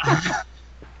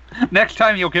 Next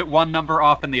time you'll get one number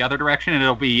off in the other direction, and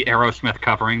it'll be Aerosmith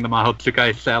covering the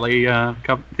Mahotsukai Sally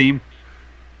theme.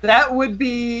 That would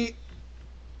be...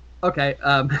 Okay,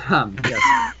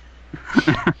 yes.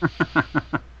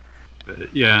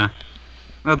 Yeah.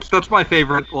 That's my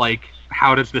favorite,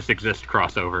 how does this exist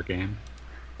crossover game.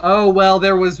 Oh, well,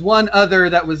 there was one other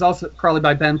that was also probably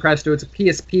by Banpresto. It's a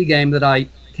PSP game that I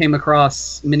came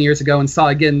across many years ago and saw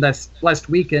again this last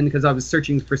weekend because I was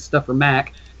searching for stuff for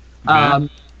Mac.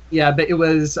 Yeah, but it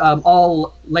was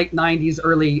all late 90s,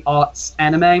 early aughts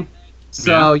anime.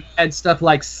 So you had stuff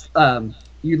like,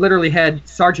 you literally had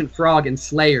Sergeant Frog and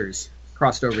Slayers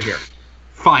crossed over here.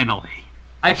 Finally.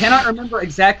 I cannot remember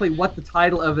exactly what the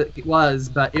title of it was,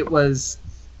 but it was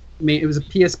a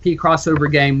PSP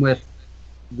crossover game with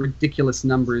ridiculous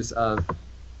numbers of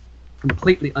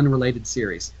completely unrelated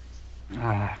series.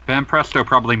 Banpresto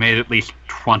probably made at least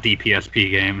 20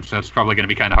 PSP games, so it's probably going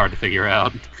to be kind of hard to figure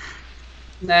out.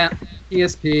 Nah,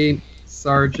 PSP,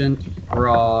 Sergeant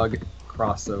Frog,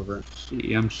 crossover.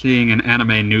 See, I'm seeing an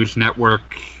Anime News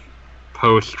Network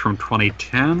post from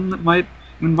 2010 that might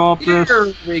involve this.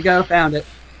 Here we go, found it.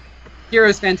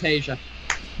 Heroes Fantasia.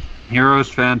 Heroes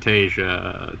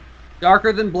Fantasia.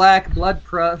 Darker Than Black, Blood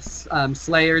Press,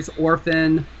 Slayers,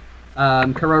 Orphan,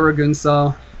 Karora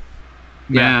Gunso.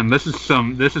 Man, this is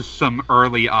some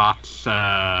early aughts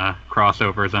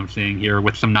crossovers I'm seeing here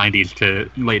with some late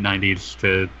 90s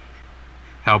to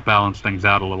help balance things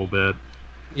out a little bit.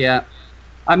 Yeah.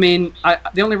 I mean,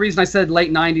 the only reason I said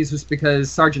late 90s was because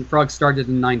Sergeant Frog started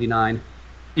in 99.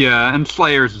 Yeah, and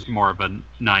Slayers is more of a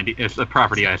 90. It's a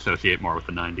property I associate more with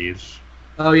the 90s.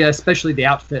 Oh, yeah, especially the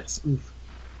outfits. Oof.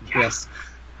 Yeah. Yes.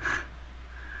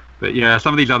 But yeah,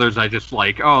 some of these others I just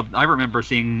like. Oh, I remember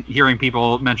hearing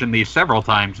people mention these several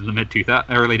times in the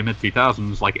early to mid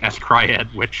 2000s, like S.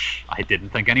 Cryed, which I didn't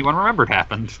think anyone remembered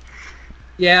happened.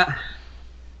 Yeah.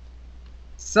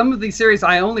 Some of these series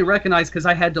I only recognize because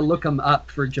I had to look them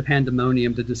up for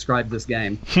Japandemonium to describe this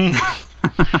game.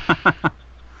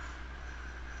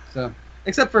 So,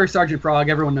 except for Sergeant Frog,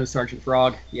 everyone knows Sergeant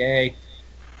Frog. Yay.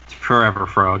 Forever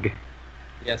Frog.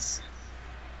 Yes.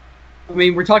 I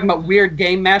mean, we're talking about weird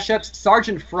game mashups.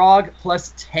 Sergeant Frog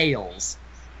plus Tails.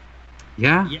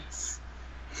 Yeah. Yes.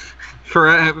 For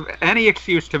any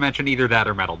excuse to mention either that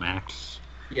or Metal Max.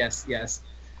 Yes, yes.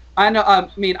 I know. I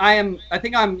mean, I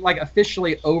think I'm like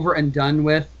officially over and done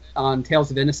with on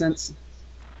Tales of Innocence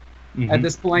at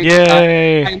this point.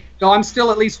 Yay! I'm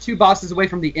still at least 2 bosses away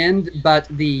from the end, but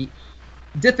the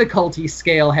difficulty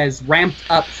scale has ramped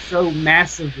up so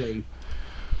massively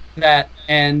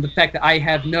and the fact that I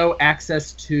have no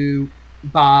access to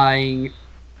buying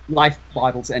life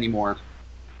bottles anymore.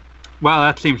 Well,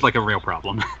 that seems like a real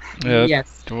problem.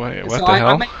 Yes. What so the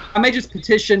hell? I may just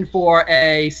petition for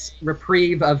a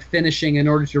reprieve of finishing in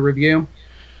order to review.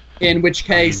 In which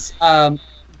case,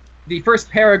 the first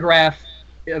paragraph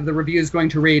of the review is going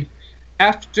to read,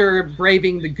 after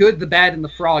braving the good, the bad, and the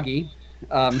froggy,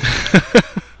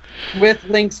 with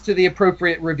links to the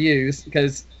appropriate reviews,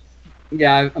 because,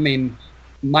 yeah, I mean,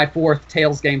 my 4th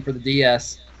Tales game for the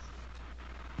DS.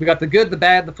 We got the good, the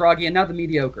bad, the froggy, and now the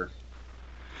mediocre.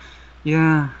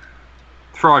 Yeah.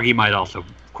 Froggy might also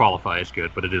qualify as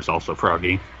good, but it is also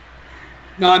Froggy.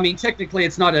 No, I mean, technically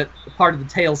it's not a part of the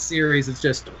Tales series, it's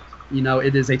just,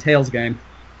 it is a Tales game.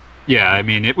 Yeah, I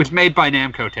mean, it was made by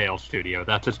Namco Tales Studio.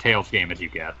 That's as Tales game as you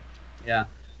get. Yeah.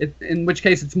 In which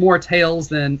case it's more Tales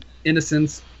than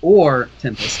Innocence or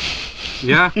Tempest.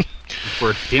 Yeah.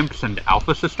 For Dimps and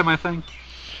Alpha System, I think.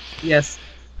 Yes.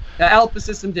 Alpha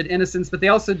System did Innocence, but they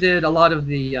also did a lot of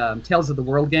the Tales of the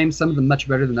World games, some of them much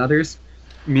better than others.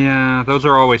 Yeah, those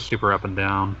are always super up and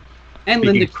down. And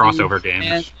Speaking Linda of crossover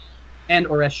games. And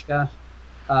Oreshka.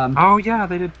 Oh, yeah,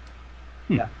 they did.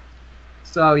 Yeah.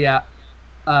 So, yeah.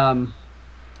 And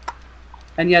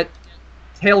yet,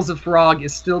 Tales of Frog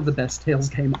is still the best Tales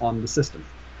game on the system.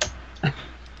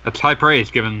 That's high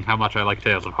praise, given how much I like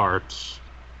Tales of Hearts.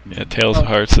 Yeah, Tales of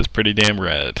Hearts is pretty damn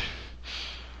rad.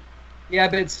 Yeah,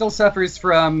 but it still suffers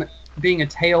from being a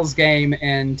Tales game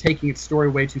and taking its story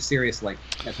way too seriously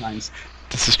at times.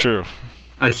 This is true.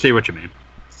 I see what you mean.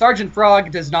 Sergeant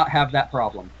Frog does not have that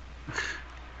problem.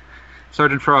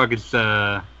 Sergeant Frog is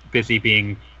busy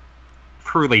being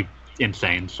truly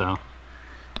insane, so...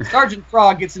 Sergeant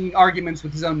Frog gets in arguments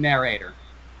with his own narrator.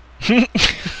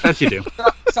 As you do.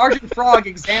 Sergeant Frog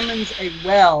examines a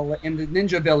well in the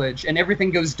ninja village, and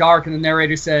everything goes dark, and the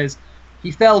narrator says,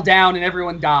 he fell down and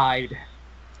everyone died.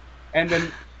 And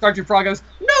then Sergeant Frog goes,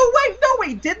 no, wait,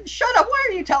 he didn't. Shut up. Why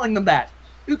are you telling them that?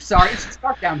 Oops, sorry, it's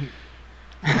dark down here.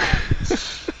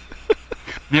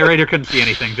 Narrator couldn't see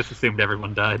anything, just assumed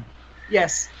everyone died.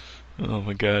 Yes. Oh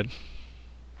my god.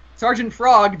 Sergeant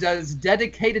Frog does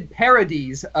dedicated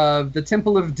parodies of the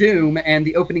Temple of Doom and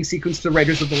the opening sequence to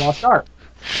Raiders of the Lost Ark.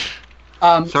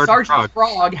 Sergeant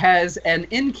Frog has an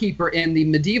innkeeper in the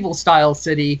medieval-style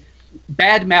city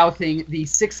bad-mouthing the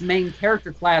 6 main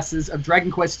character classes of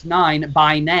Dragon Quest IX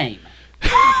by name.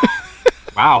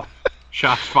 Wow.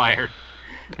 Shots fired.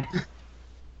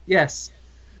 Yes.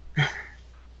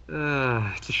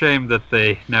 It's a shame that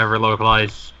they never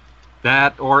localized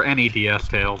that or any DS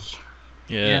Tales.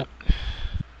 Yeah.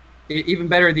 Even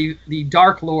better, the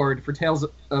Dark Lord for Tales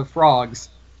of Frogs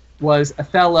was a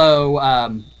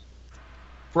fellow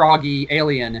froggy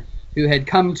alien who had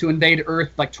come to invade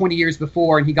Earth like 20 years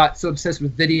before, and he got so obsessed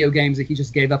with video games that he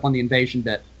just gave up on the invasion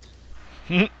bit.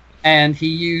 And he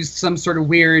used some sort of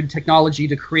weird technology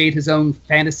to create his own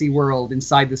fantasy world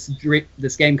inside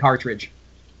this game cartridge.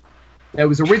 It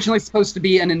was originally supposed to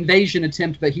be an invasion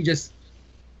attempt, but he just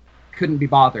couldn't be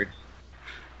bothered.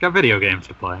 Got video games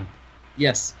to play.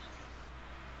 Yes.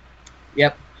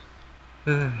 Yep.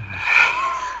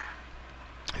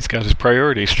 He's got his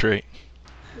priorities straight.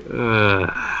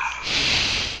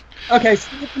 Okay,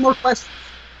 so we have some more questions.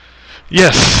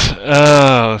 Yes.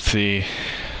 Let's see.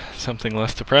 Something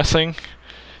less depressing.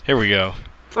 Here we go.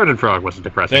 Sergeant Frog wasn't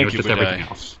depressing. Thank it was you, just everything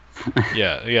else.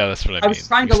 Yeah, that's what I mean. I was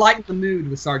trying to lighten the mood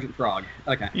with Sergeant Frog.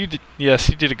 Okay. You did, yes,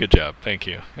 you did a good job. Thank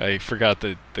you. I forgot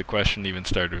that the question even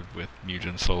started with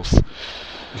Mugen Souls.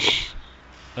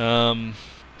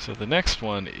 So the next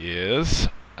one is,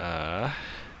 there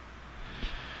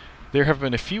have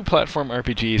been a few platform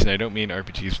RPGs, and I don't mean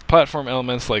RPGs with platform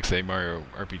elements like, say, Mario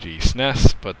RPG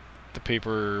SNES, but the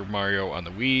Paper Mario on the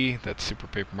Wii, that's Super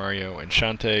Paper Mario, and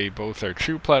Shantae, both are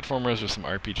true platformers with some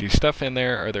RPG stuff in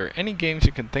there. Are there any games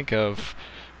you can think of,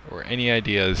 or any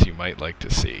ideas you might like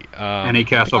to see? Any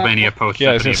Castlevania post?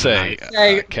 Yeah, I was going to say,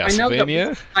 I know that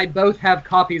Castlevania. I both have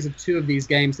copies of two of these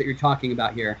games that you're talking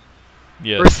about here.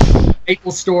 Yes. First,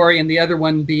 Maple Story, and the other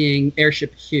one being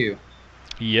Airship Q.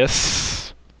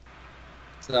 Yes.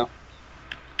 So.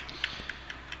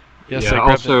 Yes,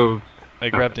 yeah, I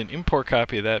grabbed an import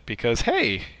copy of that because,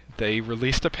 hey, they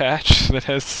released a patch that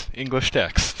has English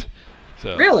text.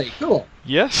 So Really? Cool.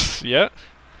 Yes, yeah.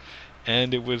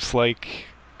 And it was like,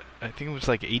 I think it was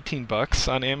like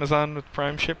 $18 on Amazon with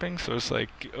Prime shipping, so it's like,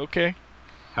 okay,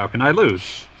 how can I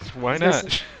lose? why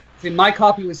not? See, my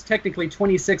copy was technically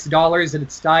 $26 at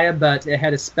Tsutaya, but it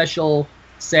had a special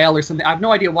sale or something. I have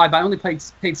no idea why, but I only paid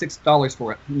 $6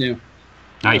 for it, new.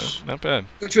 Nice. Not bad.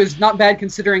 Which was not bad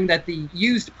considering that the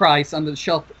used price on the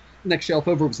next shelf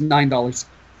over was $9.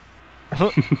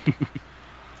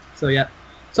 So yeah.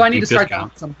 So I need to start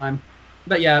that sometime.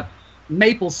 But yeah,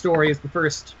 Maple Story is the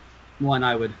first one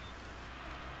I would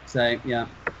say, yeah.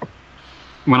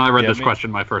 When I read this question,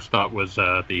 my first thought was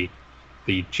the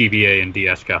GBA and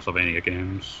DS Castlevania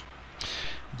games.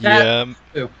 Yeah.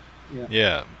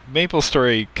 Maple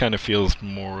Story kind of feels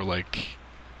more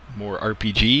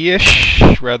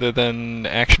RPG-ish rather than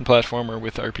action platformer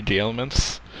with RPG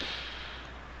elements.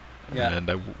 Yeah. And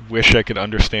I wish I could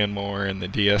understand more in the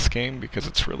DS game because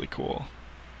it's really cool.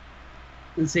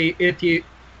 And see, if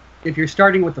you're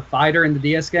starting with the fighter in the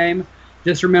DS game,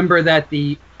 just remember that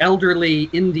the elderly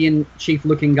Indian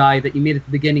chief-looking guy that you meet at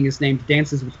the beginning is named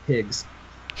Dances with Pigs.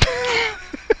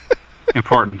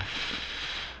 Important.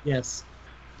 Yes.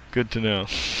 Good to know.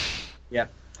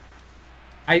 Yep.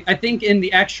 I think in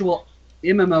the actual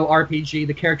MMORPG,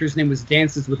 the character's name was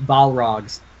Dances with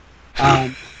Balrogs.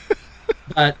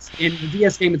 But in the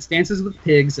DS game, it's Dances with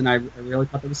Pigs, and I really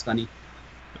thought that was funny.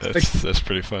 That's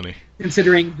pretty funny.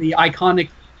 Considering the iconic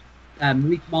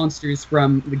weak monsters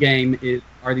from the game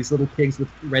are these little pigs with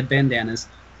red bandanas.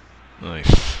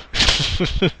 Nice.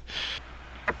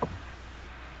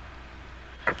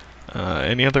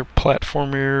 Any other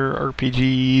platformer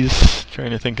RPGs?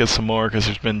 Trying to think of some more because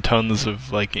there's been tons of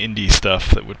indie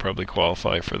stuff that would probably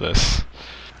qualify for this.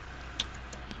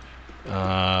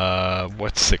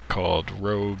 What's it called?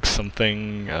 Rogue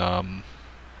something.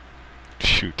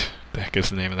 Shoot, the heck is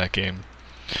the name of that game?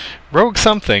 Rogue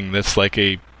something. That's like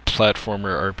a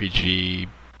platformer RPG,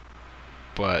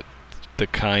 but the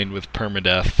kind with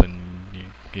permadeath and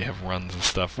you have runs and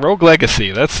stuff. Rogue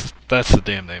Legacy. That's the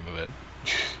damn name of it.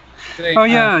 Oh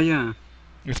yeah.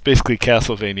 It's basically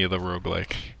Castlevania the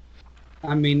roguelike.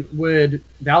 I mean, would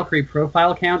Valkyrie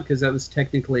Profile count? Because that was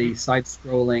technically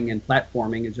side-scrolling and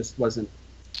platforming. It just wasn't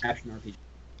action RPG.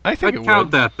 I think I'd count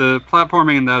that. The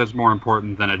platforming in that is more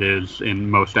important than it is in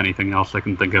most anything else I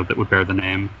can think of that would bear the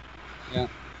name. Yeah.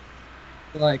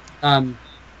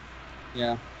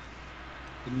 Yeah.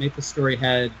 The Maple Story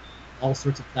had all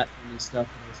sorts of platforming stuff.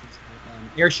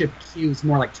 Airship Q is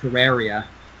more like Terraria.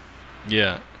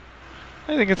 Yeah.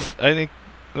 I think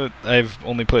I've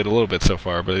only played a little bit so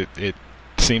far, but it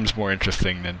seems more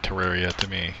interesting than Terraria to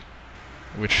me.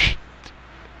 Which,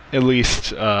 at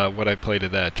least what I played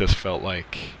of that just felt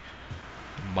like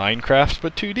Minecraft,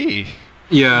 but 2D.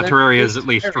 Yeah, Terraria is at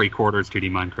least 3/4 2D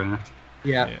Minecraft.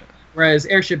 Yeah. Whereas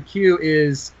Airship Q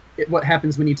is what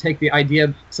happens when you take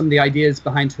some of the ideas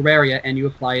behind Terraria and you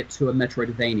apply it to a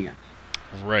Metroidvania.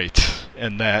 Right,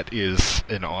 and that is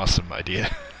an awesome idea.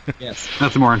 Yes.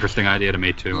 That's a more interesting idea to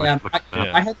me, too. Yeah,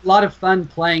 I had a lot of fun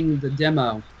playing the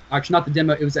demo. Actually, not the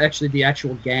demo, it was actually the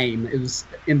actual game. It was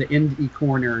in the indie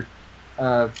corner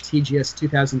of TGS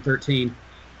 2013.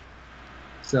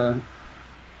 So,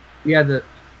 yeah,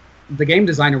 the game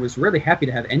designer was really happy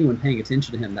to have anyone paying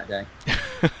attention to him that day.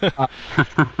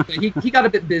 He got a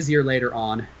bit busier later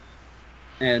on,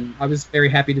 and I was very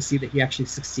happy to see that he actually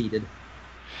succeeded.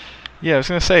 Yeah, I was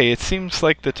gonna say, it seems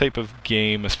like the type of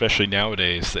game, especially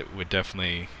nowadays, that would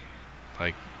definitely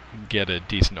get a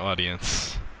decent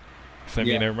audience. I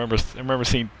mean, I remember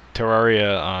seeing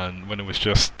Terraria when it was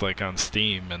just on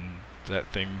Steam, and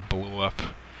that thing blew up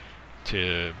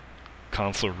to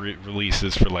console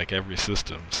releases for every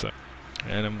system. So,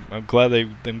 and I'm glad they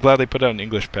put out an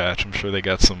English patch. I'm sure they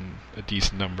got a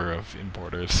decent number of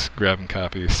importers grabbing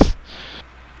copies.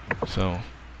 So.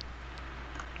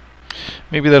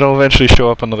 Maybe that'll eventually show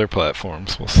up on other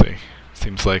platforms. We'll see.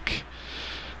 Seems like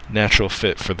natural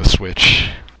fit for the Switch.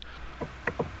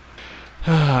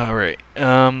 Alright.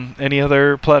 Any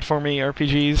other platformy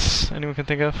RPGs anyone can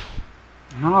think of?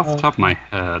 Not off the top of my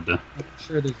head. I'm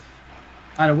sure there's.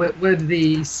 I don't know. Would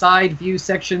the side view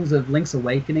sections of Link's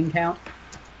Awakening count?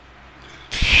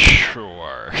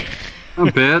 Sure.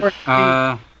 A bit.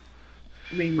 I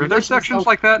mean, Were there sections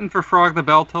like that in For Frog the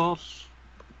Bell Tolls?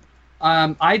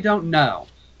 I don't know.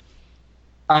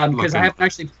 Because I haven't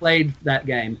actually played that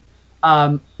game.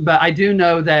 But I do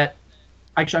know that.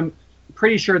 Actually, I'm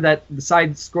pretty sure that the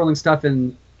side-scrolling stuff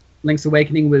in Link's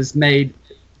Awakening was made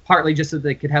partly just so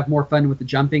they could have more fun with the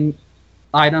jumping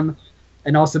item,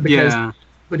 and also because they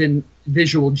put in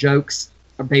visual jokes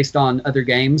based on other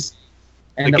games.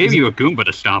 And they gave you a Goomba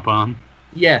to stomp on.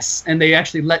 Yes, and they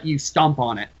actually let you stomp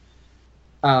on it.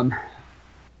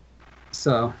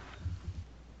 So.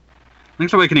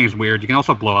 Link's Awakening is weird. You can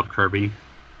also blow up Kirby.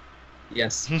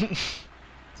 Yes.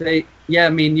 I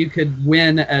mean, you could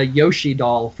win a Yoshi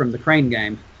doll from the Crane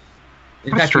game.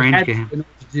 In fact, you had to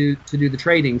do the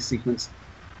trading sequence.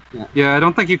 Yeah, I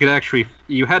don't think you could actually.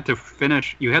 You had to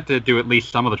finish. You had to do at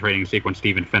least some of the trading sequence to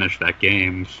even finish that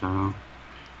game. So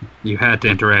you had to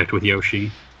interact with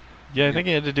Yoshi. Yeah, I think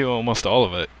you had to do almost all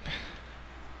of it.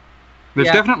 There's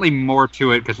definitely more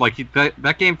to it because, like,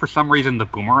 that game for some reason the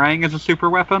boomerang is a super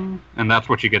weapon, and that's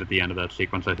what you get at the end of that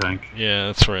sequence, I think. Yeah,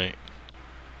 that's right.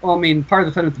 Well, I mean, part of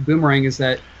the fun with the boomerang is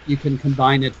that you can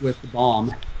combine it with the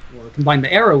bomb, or combine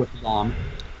the arrow with the bomb.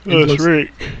 That's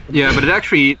right. Yeah, but it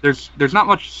actually there's not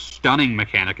much stunning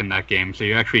mechanic in that game, so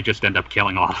you actually just end up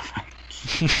killing a lot of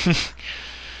things.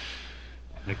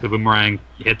 Like the boomerang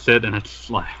hits it, and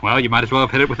it's like, well, you might as well have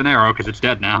hit it with an arrow because it's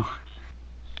dead now.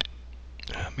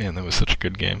 Oh, man, that was such a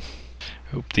good game.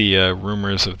 I hope the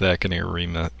rumors of that getting a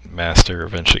remaster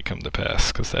eventually come to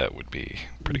pass, because that would be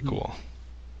pretty cool.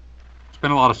 There's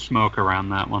been a lot of smoke around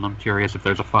that one. I'm curious if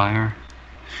there's a fire.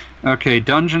 Okay,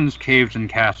 dungeons, caves, and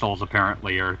castles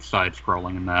apparently are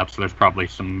side-scrolling in that, so there's probably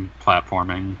some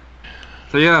platforming.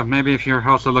 So yeah, maybe if you're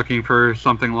also looking for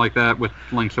something like that with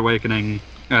Link's Awakening,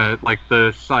 like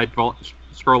the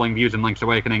side-scrolling views in Link's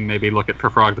Awakening, maybe look at For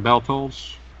Frog the Bell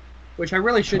Tolls. Which I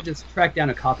really should just track down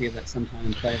a copy of that sometime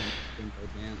and play it in Game Boy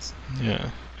Advance.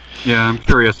 Yeah. Yeah, I'm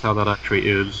curious how that actually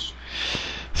is.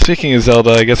 Speaking of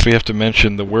Zelda, I guess we have to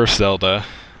mention the worst Zelda,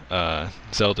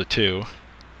 Zelda 2.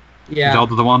 Yeah.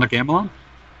 Zelda the Wand of Gamelon?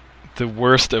 The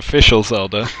worst official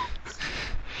Zelda.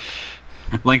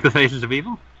 Link the Faces of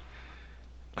Evil?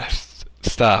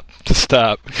 Stop. Just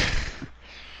stop.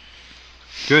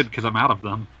 Good, because I'm out of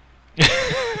them.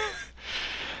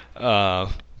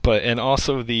 And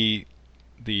also the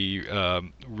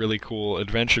really cool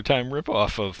Adventure Time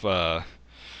ripoff of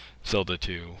Zelda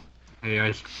 2. Hey,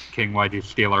 Ice King, why'd you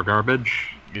steal our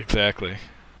garbage? Exactly.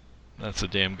 That's a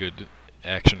damn good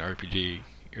action RPG,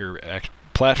 or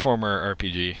platformer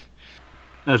RPG.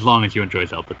 As long as you enjoy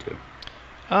Zelda 2.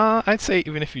 I'd say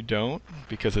even if you don't,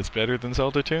 because it's better than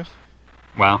Zelda 2.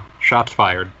 Well, shots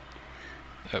fired.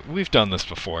 We've done this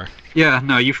before. Yeah,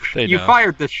 no, you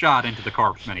fired this shot into the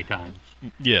corpse many times.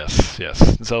 Yes.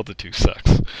 Zelda 2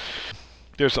 sucks.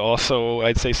 There's also,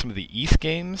 I'd say, some of the East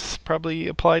games probably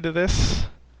apply to this.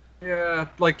 Yeah,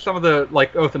 like some of the,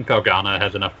 like Oath and Felghana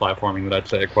has enough platforming that I'd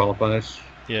say it qualifies.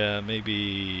 Yeah,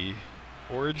 maybe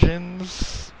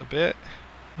Origins a bit.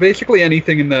 Basically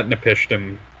anything in that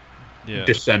Nepishtim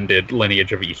descended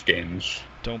lineage of East games.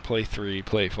 Don't play 3,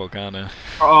 play Felghana.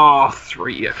 Oh,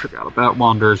 3, I forgot about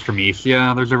Wanderers from East.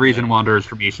 Yeah, there's a reason Wanderers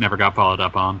from East never got followed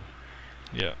up on.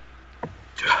 Yeah.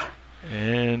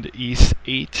 And East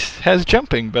 8 has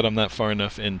jumping, but I'm not far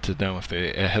enough in to know if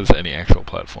it has any actual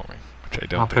platforming, which I don't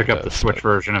think I'll pick up the Switch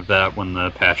version of that when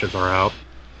the patches are out.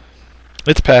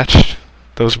 It's patched.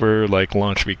 Those were like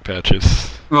launch week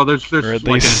patches. Well, there's like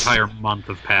an entire month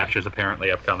of patches apparently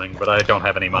upcoming, but I don't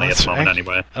have any money at the moment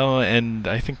anyway. Oh, and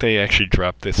I think they actually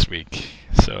dropped this week,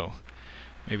 so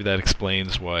maybe that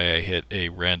explains why I hit a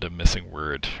random missing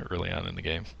word early on in the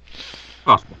game.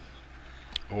 Possible.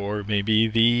 Or maybe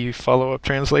the follow-up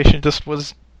translation just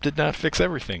did not fix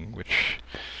everything, which...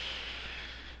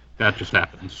 That just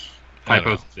happens.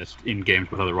 Typos exist in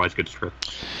games with otherwise good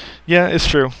scripts. Yeah, it's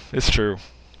true. It's true.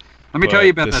 Let me tell you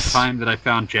about that time that I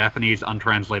found Japanese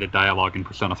untranslated dialogue in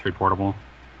Persona 3 Portable.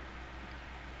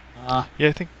 Yeah,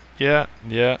 I think... Yeah.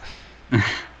 It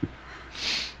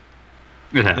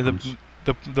happens.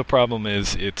 The problem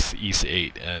is it's East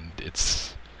 8, and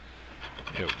it's...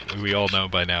 we all know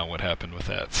by now what happened with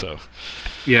that, so...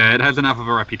 Yeah, it has enough of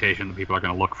a reputation that people are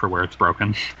going to look for where it's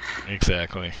broken.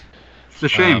 Exactly. It's a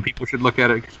shame. People should look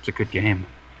at it because it's a good game.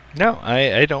 No,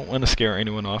 I don't want to scare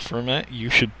anyone off from it. You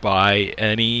should buy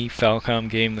any Falcom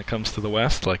game that comes to the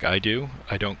West, like I do.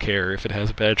 I don't care if it has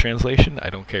a bad translation. I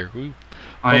don't care who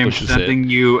I am publishes sending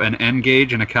you an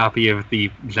N-Gage and a copy of the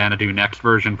Xanadu Next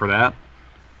version for that.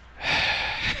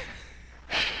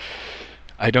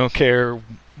 I don't care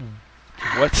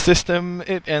what system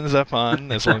it ends up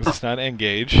on, as long as it's not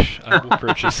N-Gage. I will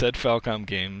purchase said Falcom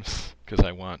games because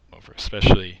I want over,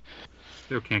 especially.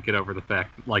 Still can't get over the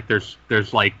fact like there's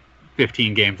like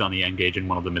 15 games on the N-Gage and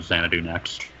one of them is Xanadu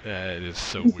Next. It is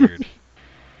so weird.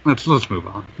 Let's move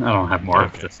on. I don't have more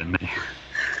of this in me.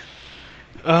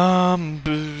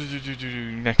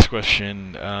 Next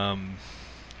question. Where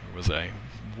was I?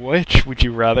 Which would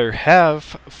you rather have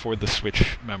for the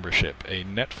Switch membership? A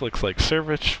Netflix-like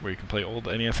service where you can play old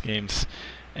NES games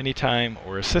anytime,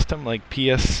 or a system like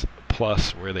PS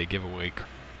Plus where they give away...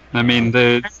 I mean,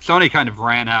 the Sony kind of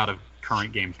ran out of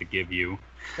current games to give you.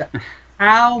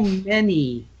 How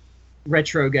many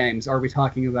retro games are we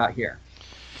talking about here?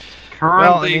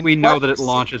 Currently, we know that it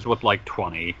launches with like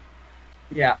 20.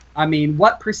 Yeah, I mean,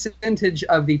 what percentage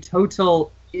of the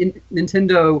total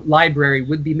Nintendo library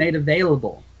would be made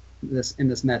available in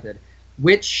this method?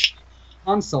 Which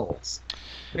consoles?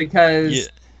 Because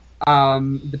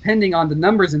depending on the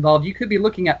numbers involved, you could be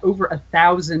looking at over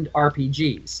 1,000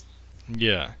 RPGs.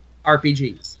 Yeah.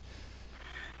 RPGs.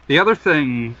 The other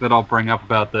thing that I'll bring up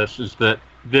about this is that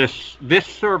this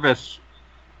service,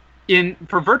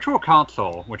 for Virtual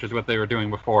Console, which is what they were doing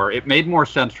before, it made more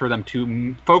sense for them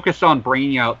to focus on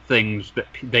bringing out things that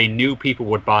they knew people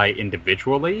would buy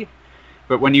individually.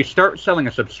 But when you start selling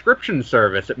a subscription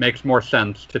service, it makes more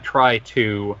sense to try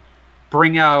to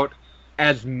bring out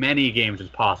as many games as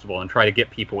possible and try to get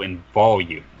people in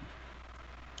volume.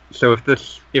 So if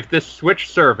this Switch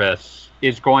service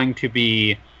is going to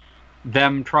be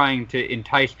them trying to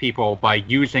entice people by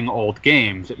using old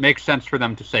games, it makes sense for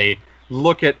them to say,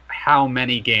 look at how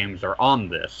many games are on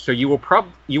this. So you will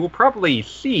probably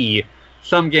see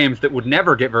some games that would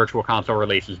never get Virtual Console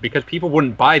releases because people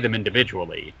wouldn't buy them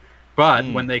individually. But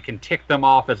when they can tick them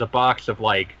off as a box of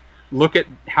like, look at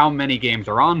how many games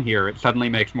are on here, it suddenly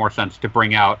makes more sense to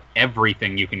bring out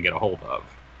everything you can get a hold of.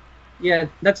 Yeah,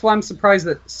 that's why I'm surprised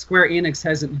that Square Enix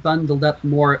hasn't bundled up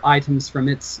more items from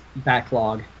its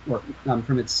backlog or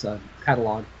from its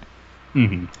catalog.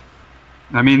 Mm-hmm.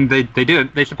 I mean,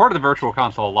 they supported the Virtual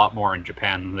Console a lot more in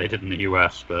Japan than they did in the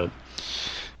US, but...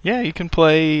 Yeah, you can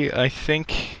play, I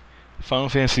think, Final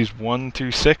Fantasies 1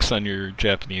 through 6 on your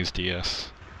Japanese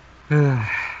DS.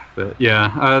 But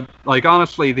yeah, like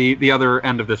honestly, the other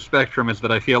end of the spectrum is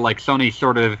that I feel like Sony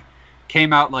sort of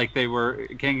came out like they were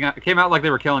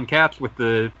killing cats with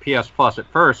the PS Plus at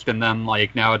first, and then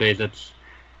like nowadays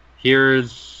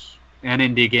here's an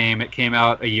indie game. It came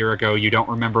out a year ago. You don't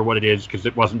remember what it is because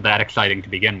it wasn't that exciting to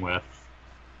begin with,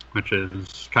 which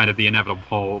is kind of the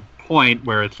inevitable point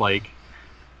where it's like,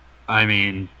 I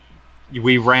mean,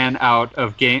 we ran out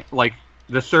of game. Like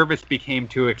the service became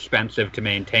too expensive to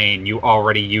maintain. You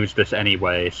already used this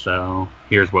anyway, so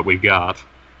here's what we've got.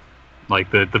 Like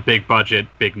the big budget,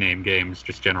 big name games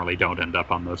just generally don't end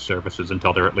up on those services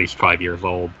until they're at least 5 years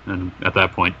old, and at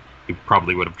that point, you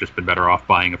probably would have just been better off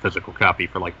buying a physical copy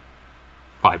for like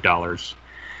 $5.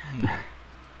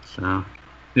 So,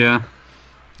 yeah.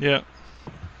 Yeah.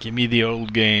 Give me the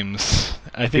old games.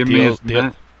 I think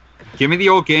give me the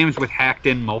old games with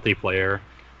hacked-in multiplayer.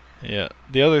 Yeah.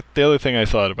 The other thing I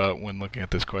thought about when looking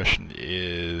at this question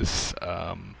is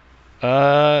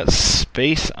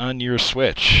space on your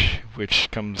Switch, which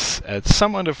comes at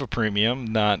somewhat of a premium,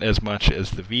 not as much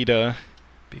as the Vita,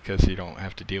 because you don't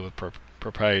have to deal with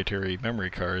proprietary memory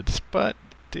cards, but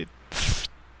it's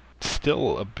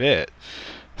still a bit.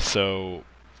 So,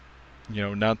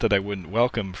 not that I wouldn't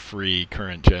welcome free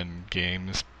current-gen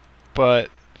games,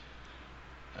 but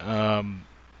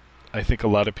I think a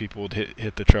lot of people would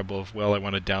hit the trouble of, well, I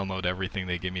want to download everything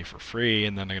they give me for free,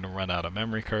 and then I'm going to run out of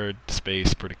memory card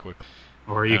space pretty quick.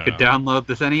 Or you could download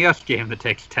this NES game that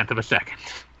takes a tenth of a second.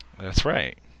 That's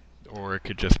right. Or it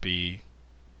could just be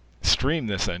stream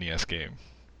this NES game.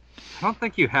 I don't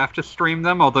think you have to stream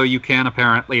them, although you can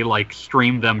apparently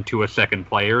stream them to a second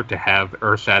player to have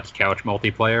Ursat's Couch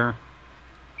multiplayer,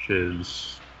 which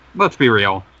is, let's be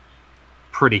real,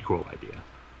 pretty cool idea.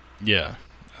 Yeah.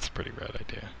 That's a pretty rad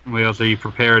idea. Wheels, are you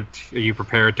prepared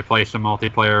to play some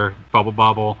multiplayer Bubble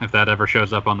Bobble if that ever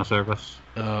shows up on the service?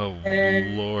 Oh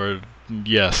Lord,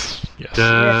 yes.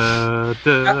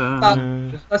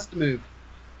 Let's move.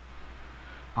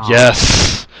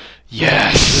 Yes.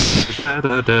 Yes.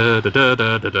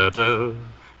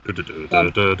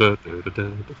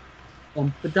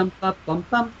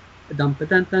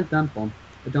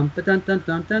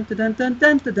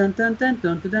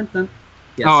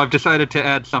 Oh, I've decided to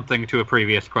add something to a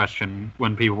previous question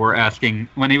when he was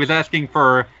asking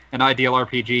for an ideal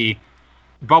RPG.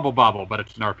 Bubble Bobble, but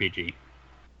it's an RPG.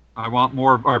 I want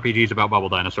more RPGs about bubble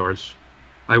dinosaurs.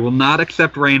 I will not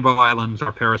accept Rainbow Islands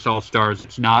or Parasol Stars.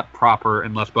 It's not proper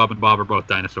unless Bub and Bob are both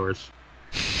dinosaurs.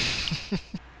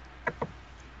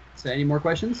 So, any more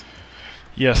questions?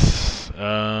 Yes.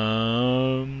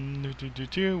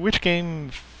 Which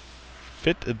game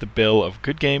fit the bill of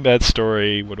good game, bad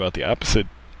story? What about the opposite?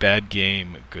 Bad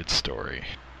game, good story.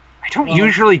 I don't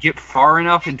usually get far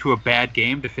enough into a bad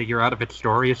game to figure out if its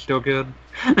story is still good.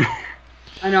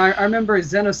 I know. I remember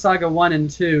Xenosaga 1 and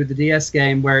 2, the DS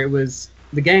game, where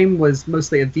the game was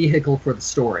mostly a vehicle for the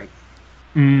story.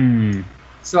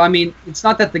 So, I mean, it's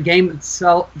not that the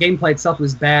gameplay itself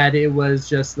was bad, it was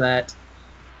just that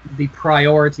the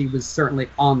priority was certainly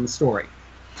on the story.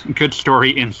 Good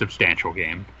story, insubstantial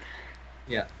game.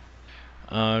 Yeah.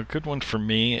 Good one for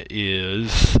me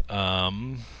is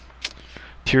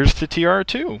Tears to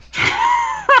TR2.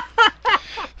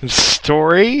 The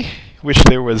story, which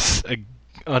there was an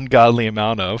ungodly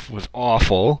amount of, was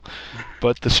awful,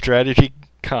 but the strategy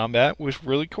combat was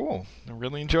really cool. I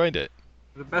really enjoyed it.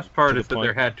 The best part is that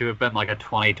there had to have been like a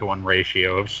 20-to-1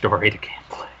 ratio of story to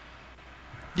gameplay.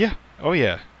 Yeah. Oh,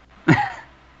 yeah.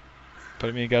 But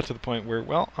I mean, it got to the point where,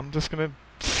 well, I'm just going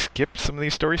to skip some of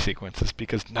these story sequences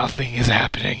because nothing is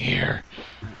happening here.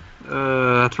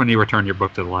 That's when you return your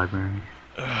book to the library.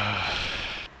 I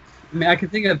mean, I can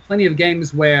think of plenty of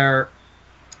games where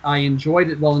I enjoyed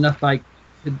it well enough I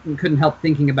couldn't help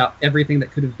thinking about everything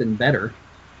that could have been better.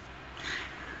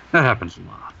 That happens a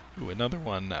lot. Ooh, another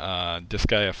one,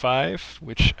 Disgaea 5,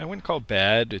 which I wouldn't call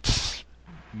bad. It's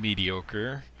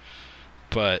mediocre,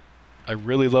 but I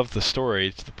really loved the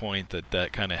story to the point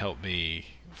that kind of helped me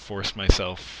force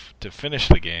myself to finish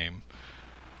the game.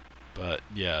 But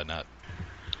yeah,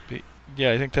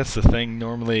 I think that's the thing.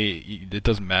 Normally, it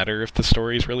doesn't matter if the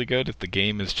story is really good. If the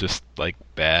game is just like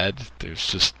bad, there's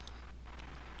just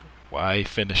why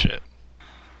finish it?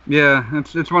 Yeah,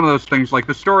 it's one of those things, like,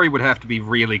 the story would have to be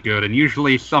really good, and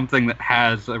usually something that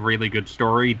has a really good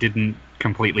story didn't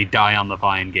completely die on the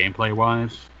vine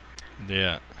gameplay-wise.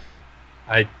 Yeah.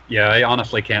 I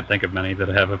honestly can't think of many that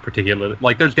have a particular...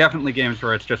 Like, there's definitely games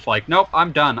where it's just like, nope,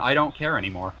 I'm done, I don't care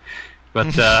anymore.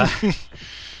 But,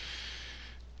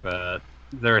 but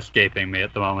they're escaping me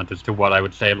at the moment as to what I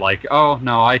would say, like, oh,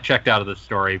 no, I checked out of the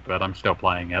story, but I'm still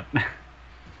playing it.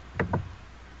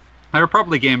 There are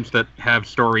probably games that have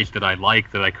stories that I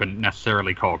like that I couldn't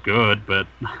necessarily call good, but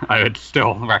I would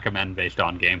still recommend based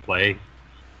on gameplay.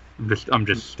 I'm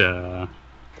just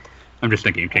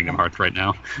thinking of Kingdom Hearts right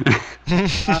now.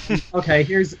 Okay,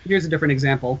 here's a different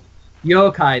example.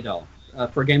 Yokai-Do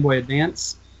for Game Boy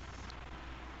Advance.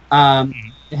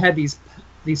 It had these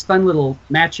fun little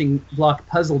matching block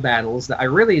puzzle battles that I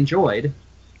really enjoyed,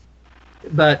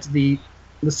 but the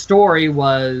story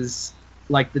was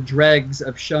like the dregs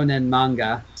of shonen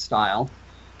manga style,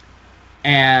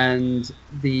 and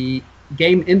the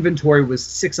game inventory was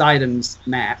 6 items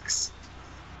max,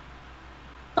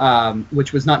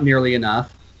 which was not nearly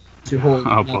enough to hold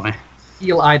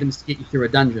heal items to get you through a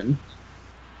dungeon.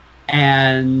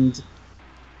 And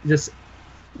just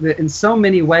in so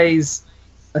many ways,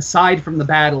 aside from the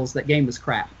battles, that game was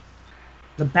crap.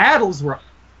 The battles were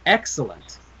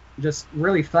excellent, just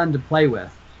really fun to play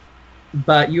with.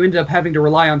 But you ended up having to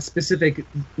rely on specific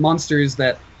monsters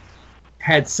that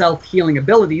had self-healing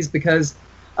abilities because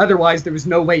otherwise there was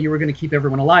no way you were going to keep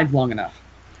everyone alive long enough.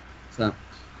 So.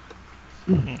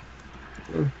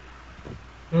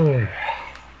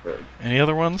 Any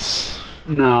other ones?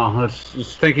 No,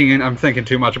 I'm thinking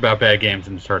too much about bad games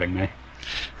and it's hurting me.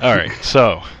 Alright,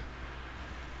 so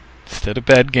instead of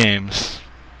bad games,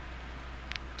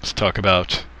 let's talk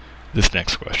about this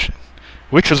next question.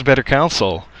 Which was a better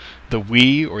console, the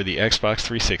Wii or the Xbox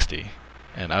 360?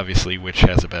 And obviously, which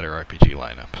has a better RPG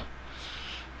lineup?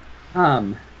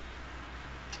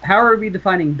 How are we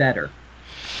defining better?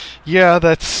 Yeah,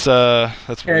 that's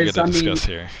what we're going to discuss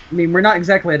here. I mean, we're not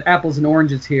exactly at apples and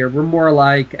oranges here. We're more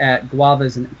like at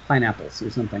guavas and pineapples or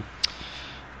something.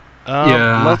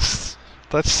 Yeah. Let's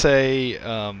say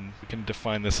we can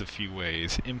define this a few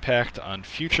ways. Impact on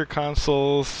future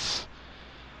consoles,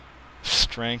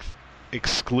 strength,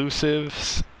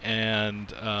 exclusives,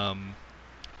 and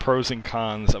pros and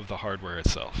cons of the hardware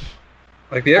itself.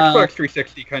 Like, the Xbox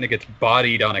 360 kind of gets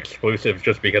bodied on exclusives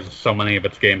just because so many of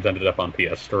its games ended up on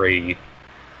PS3.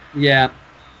 Yeah.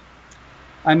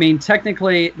 I mean,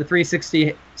 technically, the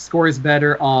 360 scores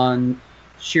better on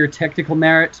sheer technical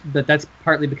merit, but that's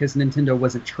partly because Nintendo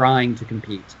wasn't trying to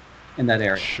compete in that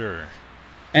area. Sure.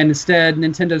 And instead,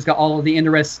 Nintendo's got all of the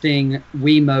interesting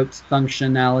Wiimote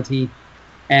functionality,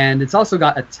 and it's also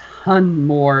got a ton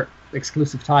more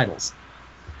exclusive titles.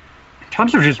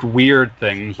 tons of just weird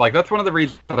things. Like, that's one of the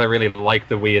reasons that I really like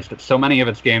the Wii, is that so many of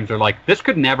its games are like, this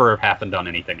could never have happened on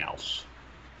anything else.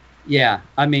 Yeah,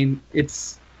 I mean,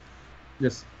 it's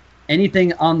just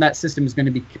anything on that system is going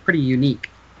to be pretty unique.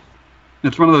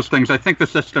 It's one of those things. I think the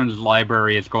system's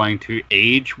library is going to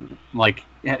age, like,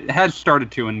 it has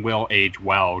started to and will age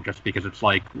well, just because it's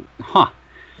like,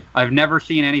 I've never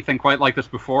seen anything quite like this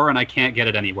before, and I can't get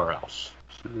it anywhere else.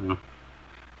 So,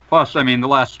 plus, I mean, the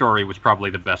last story was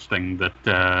probably the best thing that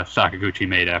Sakaguchi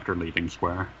made after leaving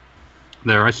Square.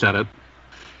 There, I said it.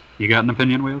 You got an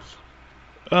opinion, Wheels?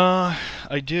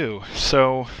 I do.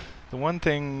 So, the one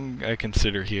thing I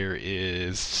consider here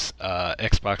is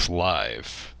Xbox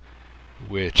Live,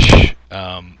 which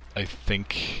I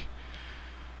think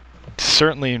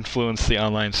certainly influenced the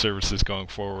online services going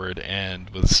forward and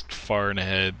was far and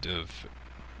ahead of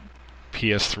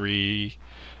PS3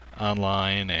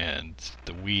 online and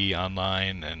the Wii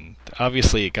online, and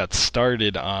obviously it got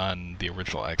started on the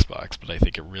original Xbox, but I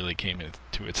think it really came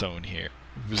into its own here.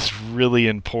 It was really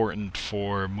important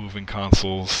for moving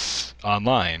consoles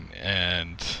online,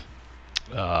 and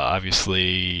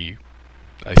obviously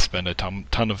I spent a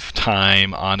ton of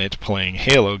time on it playing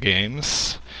Halo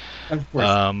games. Of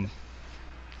course.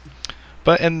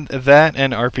 But in that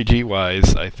and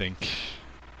RPG-wise, I think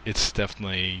it's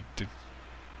definitely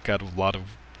got a lot of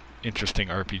interesting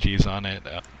RPGs on it.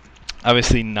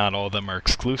 Obviously, not all of them are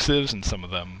exclusives, and some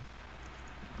of them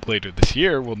later this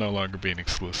year will no longer be an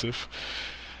exclusive.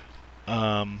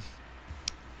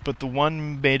 But the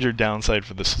one major downside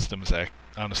for the system is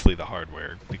honestly the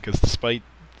hardware, because despite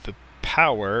the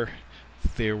power,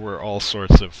 there were all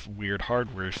sorts of weird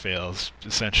hardware fails,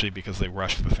 essentially because they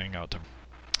rushed the thing out to...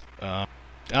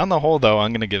 on the whole, though,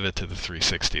 I'm going to give it to the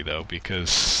 360, though,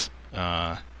 because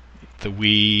the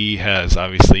Wii has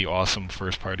obviously awesome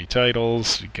first-party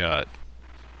titles. We got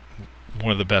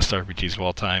one of the best RPGs of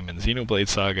all time in Xenoblade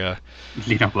Saga.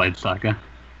 Xenoblade Saga.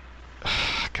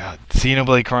 God,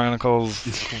 Xenoblade Chronicles.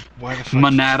 Why the fuck?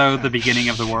 Monado, the beginning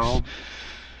of the world.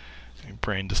 My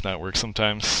brain does not work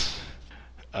sometimes.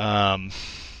 Got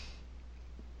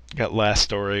Last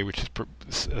Story, which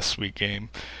is a sweet game.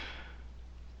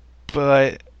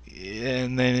 But,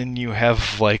 and then you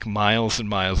have, like, miles and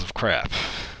miles of crap.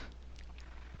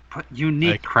 But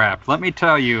unique crap. Let me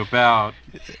tell you about...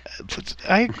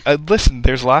 I listen,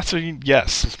 there's lots of...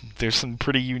 Yes, there's some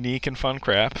pretty unique and fun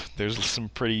crap. There's some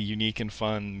pretty unique and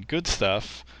fun good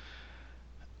stuff.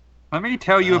 Let me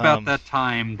tell you about that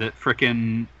time that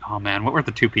frickin'... Oh, man, what were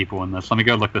the two people in this? Let me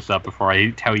go look this up before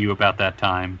I tell you about that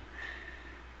time.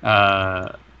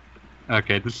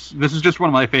 Okay, this is just one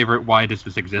of my favorite Why Does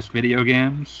This Exist video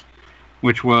games,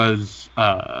 which was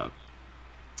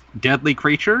Deadly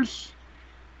Creatures,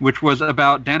 which was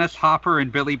about Dennis Hopper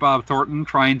and Billy Bob Thornton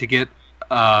trying to get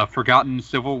forgotten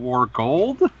Civil War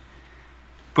gold.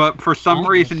 But for some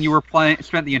reason, you were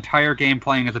spent the entire game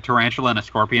playing as a tarantula and a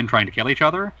scorpion trying to kill each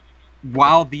other,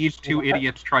 while these two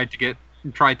idiots tried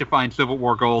to find Civil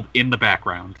War gold in the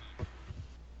background.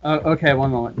 Okay,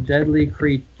 one moment. Deadly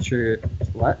Creature...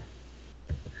 What?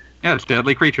 Yeah, it's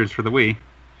Deadly Creatures for the Wii.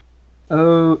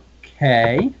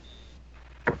 Okay.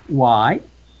 Why?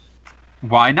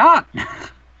 Why not?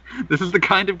 This is the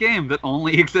kind of game that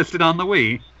only existed on the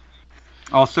Wii.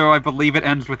 Also, I believe it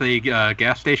ends with a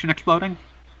gas station exploding.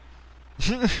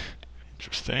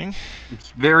 Interesting.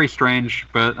 It's very strange,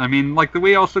 but, I mean, like, the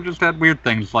Wii also just had weird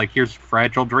things, like, here's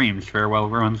Fragile Dreams, Farewell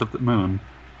Ruins of the Moon.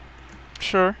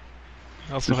 Sure.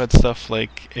 Also had stuff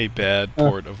like a bad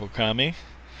port of Okami.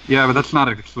 Yeah, but that's not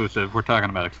exclusive. We're talking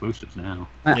about exclusives now.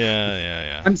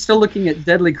 Yeah. I'm still looking at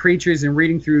Deadly Creatures and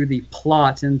reading through the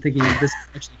plot and thinking this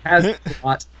actually has a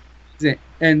plot.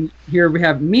 And here we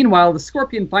have, meanwhile, the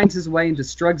Scorpion finds his way into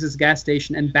Struggs' gas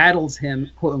station and battles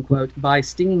him, quote-unquote, by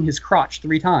stinging his crotch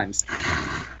 3 times.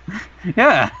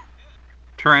 Yeah.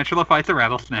 Tarantula fights a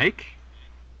rattlesnake.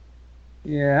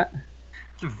 Yeah.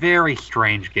 It's a very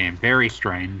strange game. Very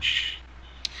strange.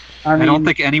 I mean, I don't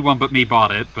think anyone but me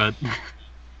bought it, but...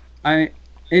 It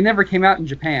never came out in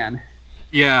Japan.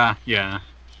 Yeah.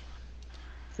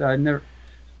 So I never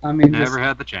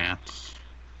had the chance.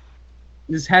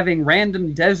 Just having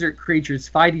random desert creatures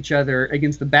fight each other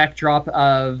against the backdrop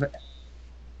of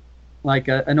like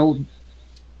an old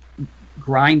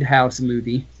Grindhouse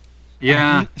movie.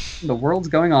 Yeah. The world's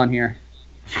going on here.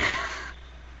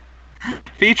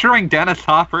 Featuring Dennis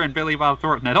Hopper and Billy Bob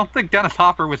Thornton. I don't think Dennis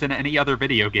Hopper was in any other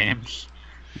video games.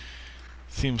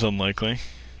 Seems unlikely.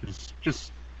 It's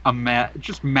just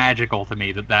magical to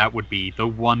me that would be the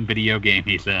one video game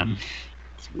he's in.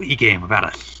 It's a Wii game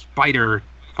about a spider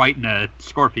fighting a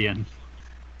scorpion.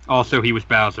 Also, he was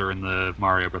Bowser in the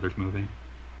Mario Brothers movie.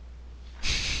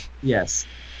 Yes.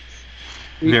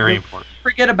 Very important.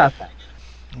 Forget about that.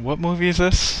 What movie is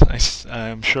this?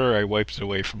 I'm sure I wiped it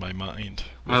away from my mind.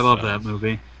 I love that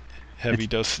movie. Heavy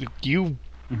Dose. You.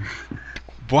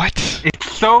 What?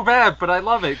 It's so bad, but I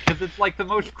love it because it's like the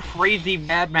most crazy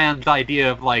madman's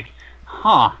idea of like,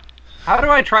 how do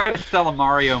I try to sell a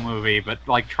Mario movie, but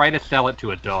like try to sell it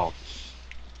to adults?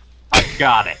 I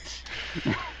got it.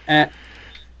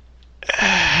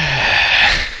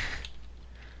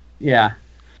 Yeah.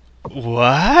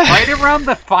 What? Right around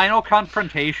the final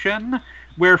confrontation,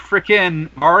 where frickin'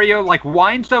 Mario like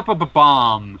winds up a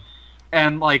bomb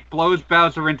and like blows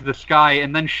Bowser into the sky,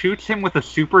 and then shoots him with a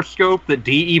super scope that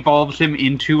de-evolves him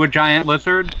into a giant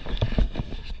lizard.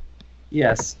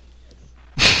 Yes.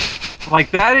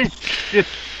 Like that is just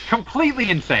completely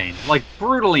insane, like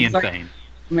brutally insane.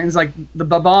 I mean, it's like the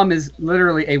bomb is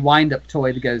literally a wind-up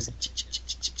toy that goes,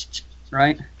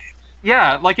 right?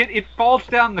 Yeah, like it falls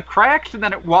down the cracks and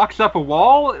then it walks up a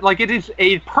wall. Like it is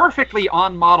a perfectly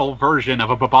on-model version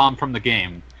of a bomb from the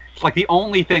game. It's like the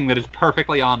only thing that is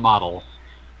perfectly on-model.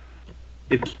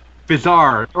 It's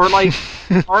bizarre. Or like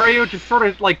Mario just sort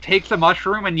of like takes a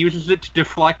mushroom and uses it to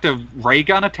deflect a ray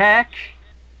gun attack.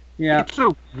 Yeah. It's a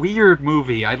weird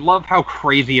movie. I love how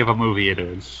crazy of a movie it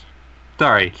is.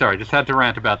 Sorry, just had to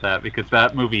rant about that because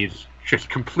that movie is just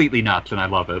completely nuts and I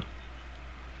love it.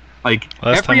 Like,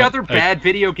 every other bad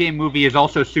video game movie is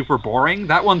also super boring.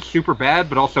 That one's super bad,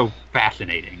 but also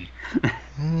fascinating.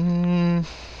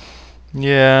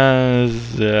 Yeah,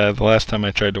 the last time I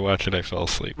tried to watch it, I fell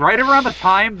asleep. Right around the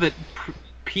time that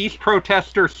peace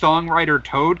protester songwriter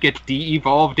Toad gets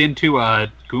de-evolved into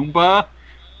a Goomba,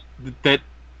 that,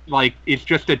 like, is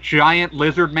just a giant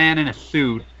lizard man in a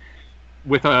suit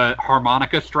with a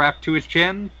harmonica strapped to his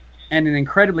chin. And an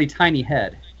incredibly tiny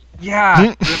head.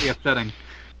 Yeah, it's really upsetting.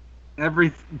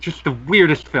 Just the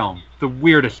weirdest film. The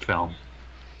weirdest film.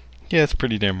 Yeah, it's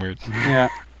pretty damn weird. Yeah.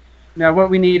 Now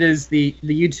what we need is the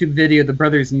YouTube video The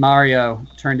Brothers Mario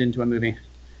turned into a movie.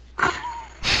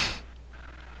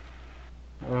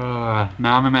 Now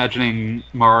I'm imagining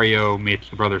Mario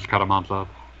meets the Brothers Karamazov.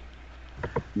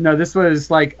 No, this was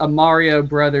like a Mario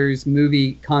Brothers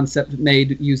movie concept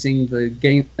made using the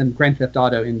game and Grand Theft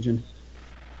Auto engine.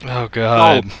 Oh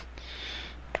god. Oh.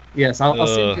 Yes, I'll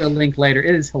send you a link later.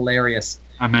 It is hilarious.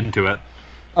 I'm into it.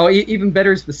 Oh, even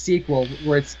better is the sequel,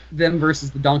 where it's them versus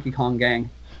the Donkey Kong gang.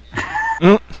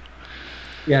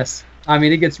 Yes. I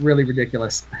mean, it gets really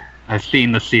ridiculous. I've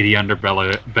seen the seedy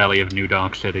underbelly of New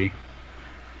Donk City.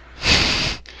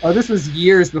 Oh, this was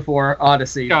years before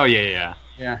Odyssey. Oh, yeah.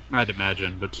 Yeah. I'd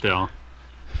imagine, but still.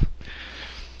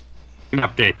 We can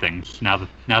update things now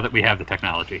that we have the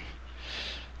technology.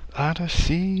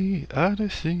 Odyssey.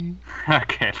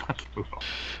 Okay, let's move on.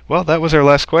 Well, that was our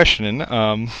last question.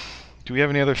 Do we have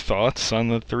any other thoughts on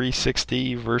the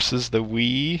 360 versus the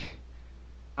Wii?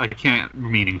 I can't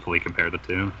meaningfully compare the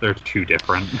two. They're too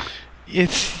different.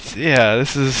 This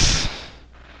is...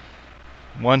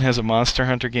 One has a Monster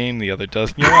Hunter game, the other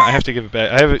doesn't. You know what? I have to give it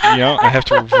back. I have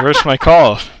to reverse my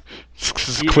call. This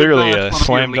is clearly a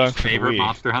slam dunk for the Wii.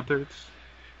 Monster Hunters?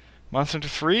 Monster Hunter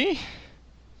 3?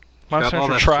 Monster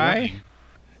Hunter Try?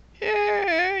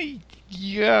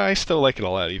 Yeah, I still like it a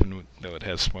lot, even though it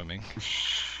has swimming.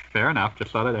 Fair enough,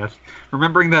 just thought I'd ask.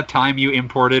 Remembering that time you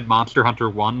imported Monster Hunter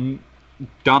 1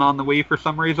 done on the Wii for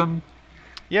some reason?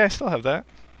 Yeah, I still have that.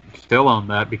 Still own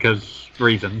that because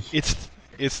reasons.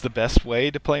 It's the best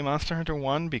way to play Monster Hunter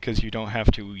 1 because you don't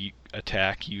have to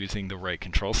attack using the right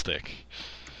control stick.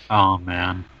 Oh,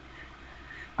 man.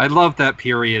 I love that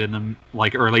period in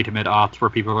the early to mid-aughts where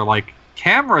people are like,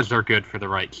 cameras are good for the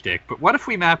right stick, but what if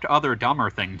we mapped other dumber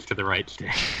things to the right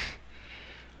stick?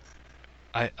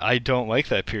 I don't like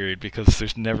that period because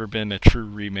there's never been a true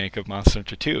remake of Monster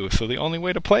Hunter 2, so the only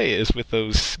way to play is with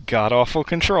those god-awful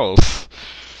controls.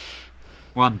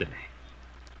 One day.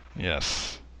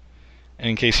 Yes. And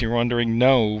in case you're wondering,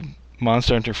 no,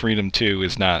 Monster Hunter Freedom 2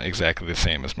 is not exactly the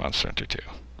same as Monster Hunter 2.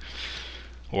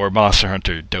 Or Monster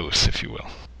Hunter DOS, if you will.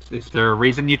 Is there a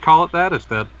reason you'd call it that? Was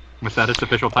that its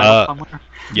official title somewhere?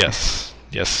 Yes.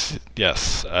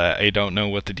 I don't know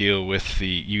what the deal with the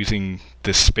using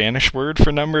the Spanish word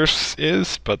for numbers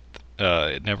is, but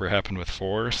it never happened with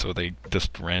 4, so they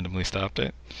just randomly stopped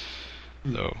it.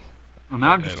 So, well,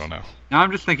 I don't know. Now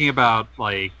I'm just thinking about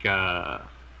that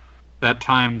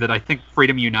time that I think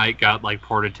Freedom Unite got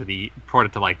ported to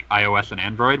iOS and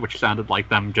Android, which sounded like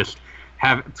them just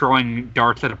throwing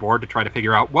darts at a board to try to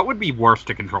figure out what would be worse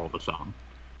to control the song.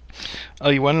 Oh,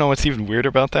 you want to know what's even weird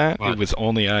about that? What? It was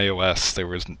only iOS.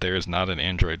 There is not an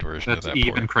Android version of that port. That's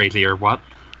even crazier. What?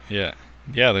 Yeah,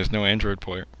 there's no Android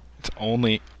port. It's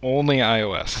only I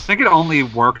iOS. think it only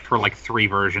worked for like 3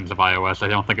 versions of iOS. I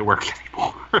don't think it works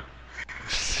anymore.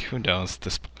 Who knows?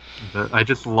 I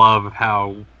just love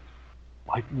how,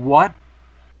 like, what?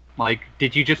 Like,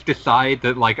 did you just decide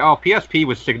that, like, oh, PSP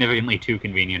was significantly too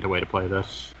convenient a way to play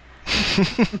this?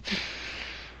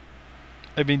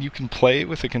 I mean, you can play it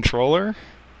with a controller,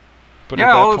 but Yeah,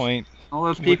 at all that those- point, All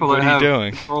those people what that are you have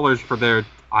doing? controllers for their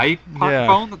iPod Yeah.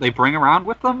 phone that they bring around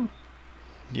with them,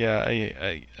 yeah,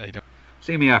 I don't.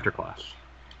 see me after class.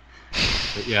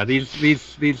 But yeah,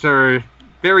 these are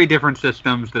very different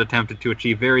systems that attempted to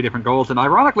achieve very different goals, and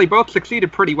ironically, both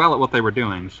succeeded pretty well at what they were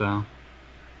doing. So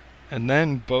And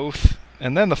then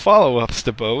the follow-ups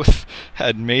to both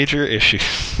had major issues.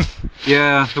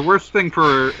 yeah, the worst thing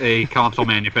for a console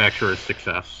manufacturer is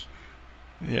success.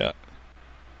 Yeah.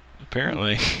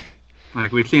 Apparently.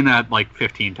 Like, we've seen that like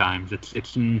 15 times.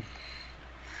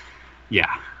 Yeah.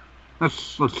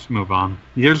 Let's move on.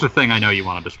 Here's the thing I know you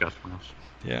want to discuss, Miles.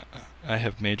 Yeah, I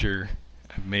have major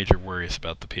worries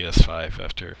about the PS5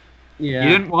 after. Yeah. You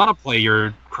didn't want to play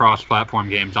your cross-platform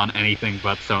games on anything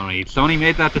but Sony. Sony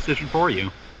made that decision for you.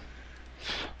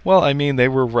 Well, I mean, they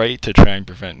were right to try and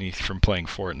prevent me from playing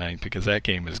Fortnite because that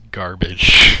game is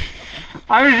garbage.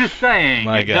 I was just saying,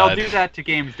 My they'll God. do that to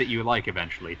games that you like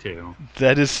eventually, too.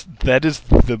 That is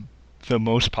the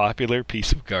most popular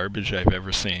piece of garbage I've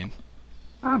ever seen.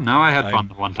 Oh, no, I had fun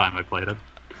the one time I played it.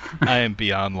 I am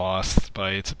beyond lost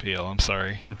by its appeal. I'm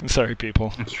sorry. I'm sorry,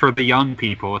 people. It's for the young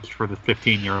people. It's for the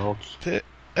 15-year-olds.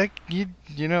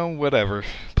 You know, whatever.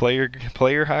 Play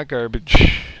your hot garbage.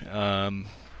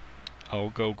 I'll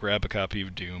go grab a copy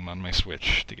of Doom on my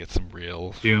Switch to get some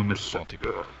real Doom is so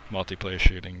good. multiplayer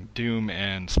shooting. Doom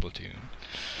and Splatoon.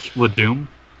 Splatoon?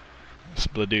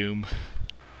 Splatoon.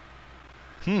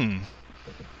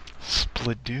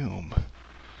 Splatoon.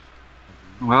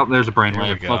 Well, there's a There we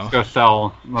brainwave. go.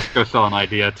 Let's go sell an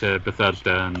idea to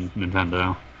Bethesda and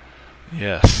Nintendo.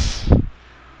 Yes.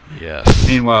 Yes.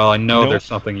 Meanwhile, I know Nope. there's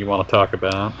something you want to talk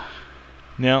about.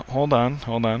 Now, hold on.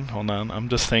 I'm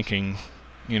just thinking,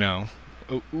 you know,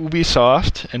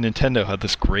 Ubisoft and Nintendo had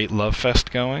this great love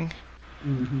fest going.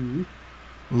 Mm-hmm.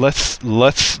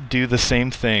 Let's do the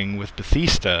same thing with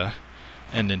Bethesda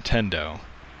and Nintendo.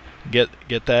 Get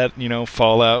that, you know,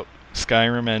 Fallout,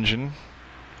 Skyrim engine,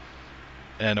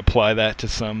 and apply that to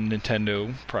some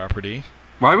Nintendo property.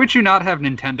 Why would you not have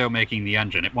Nintendo making the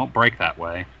engine? It won't break that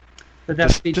way. But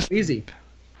that's Just- too easy.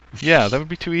 Yeah, that would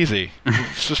be too easy.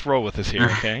 Let's just roll with this here,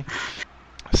 okay?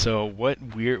 So what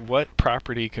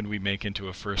property could we make into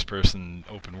a first-person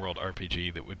open-world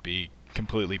RPG that would be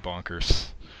completely bonkers?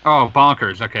 Oh,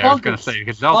 bonkers. Okay, I was going to Bonkers. say,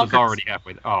 because Zelda's Bonkers. already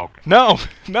halfway. Oh, okay. No,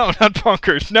 not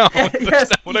bonkers. No, that's Yes,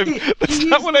 not what I. That's you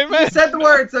not what I You meant. said the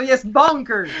word, so yes,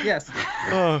 bonkers. Yes.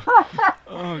 Oh,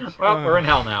 Well, we're in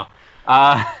hell now.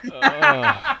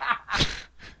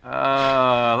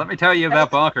 Let me tell you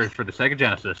about bonkers for the Sega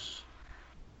Genesis.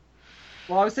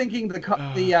 Well, I was thinking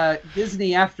the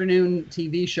Disney afternoon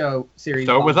TV show series.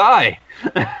 So was I.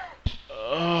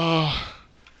 Oh,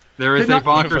 There is Could a not-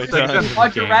 bonkers What have I Sega done? Genesis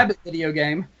Roger game. Rabbit video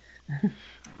game.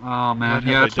 Oh man, What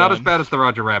yeah, have it's I not as done? bad as the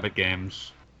Roger Rabbit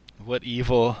games. what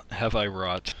evil have I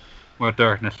wrought? What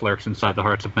darkness lurks inside the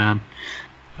hearts of man?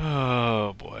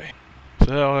 Oh boy. Is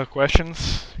that all the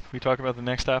questions? Can we talk about the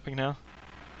next topic now?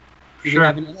 Do you Sure.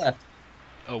 have any left?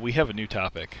 Oh, we have a new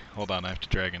topic. Hold on, I have to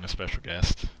drag in a special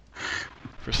guest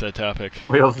for said topic.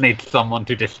 Wheels needs someone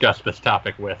to discuss this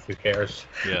topic with. Who cares?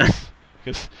 Yes,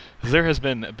 because there has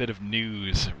been a bit of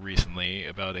news recently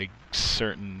about a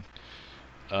certain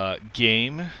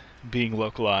game being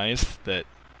localized that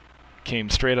came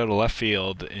straight out of left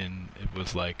field, and it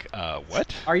was like,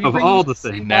 what? Are you Of bringing all the the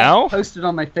same things. Now? post posted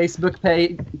on my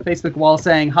Facebook wall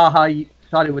saying, "Haha, you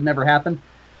thought it would never happen."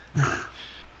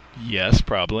 Yes,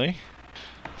 probably.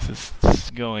 This is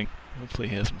going. Hopefully,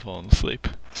 he hasn't fallen asleep.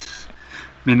 I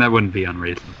mean, that wouldn't be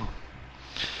unreasonable.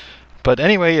 But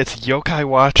anyway, it's Yokai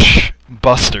Watch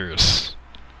Busters.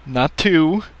 Not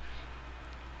 2.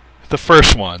 The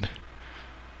first one.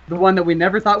 The one that we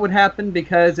never thought would happen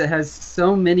because it has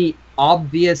so many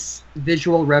obvious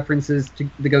visual references to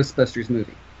the Ghostbusters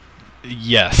movie.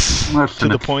 Yes. Listen, To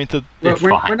the it's- point that. It's We're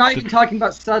fine. not even talking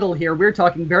about subtle here. We're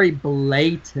talking very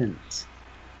blatant.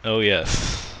 Oh,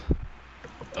 yes.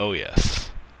 Oh,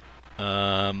 yes.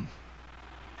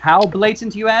 How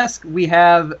blatant, you ask? We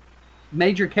have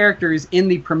major characters in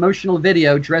the promotional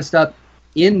video dressed up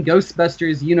in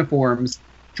Ghostbusters uniforms,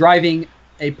 driving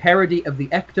a parody of the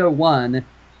Ecto-1,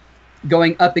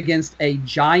 going up against a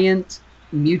giant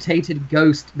mutated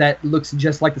ghost that looks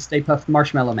just like the Stay Puft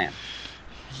Marshmallow Man.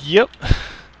 Yep.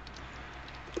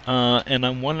 And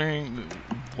I'm wondering,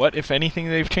 what, if anything,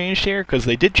 they've changed here? Because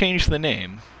they did change the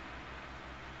name.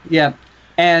 Yeah,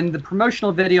 and the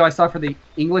promotional video I saw for the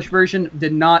English version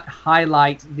did not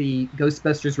highlight the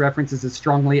Ghostbusters references as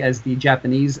strongly as the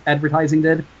Japanese advertising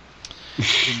did.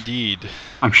 Indeed.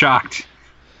 I'm shocked.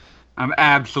 I'm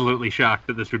absolutely shocked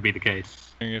that this would be the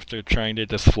case. If they're trying to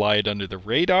just fly it under the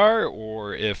radar,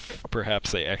 or if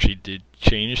perhaps they actually did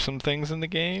change some things in the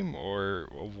game, or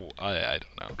I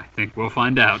don't know. I think we'll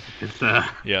find out.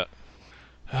 Yeah.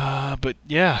 But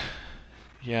yeah.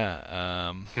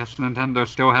 Guess Nintendo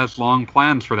still has long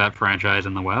plans for that franchise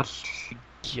in the West.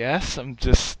 Yes, I'm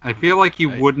just... I feel like you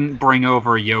wouldn't bring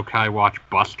over Yokai Watch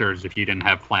Busters if you didn't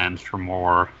have plans for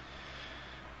more.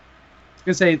 I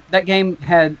was going to say, that game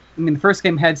had... the first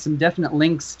game had some definite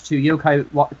links to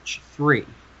Yokai Watch 3.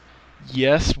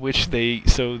 Yes, which they...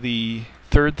 So the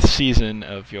third season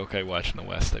of Yokai Watch in the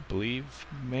West, I believe,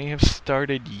 may have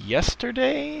started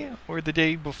yesterday or the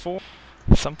day before.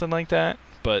 Something like that.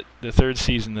 But the third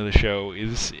season of the show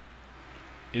is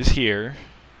here,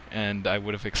 and I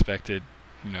would have expected,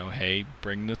 hey,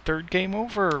 bring the third game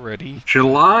over already.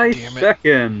 July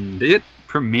 2nd. It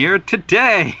premiered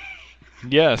today.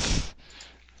 Yes.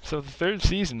 So the third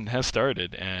season has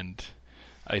started, and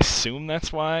I assume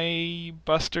that's why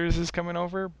Busters is coming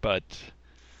over, but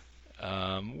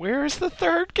where's the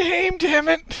third game, damn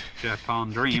it? Japan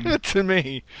Dream. Give it to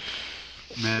me.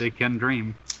 American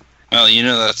Dream. Well,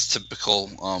 that's typical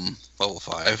level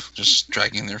 5, just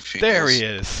dragging their feet. There he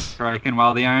is. Striking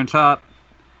while the iron's hot.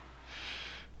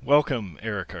 Welcome,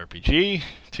 Eric RPG,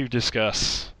 to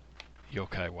discuss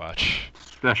Yokai Watch.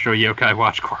 Special Yokai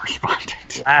Watch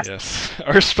correspondent. Yes,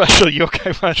 our special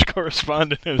Yokai Watch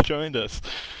correspondent has joined us.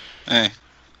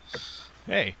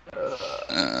 Hey.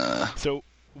 So,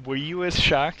 were you as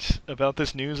shocked about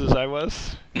this news as I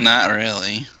was? Not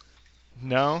really.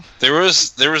 No? There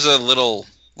was a little,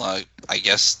 I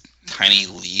guess, tiny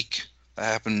leak that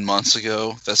happened months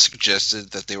ago that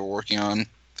suggested that they were working on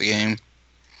the game.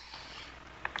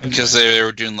 Because they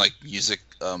were doing, music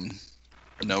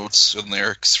notes and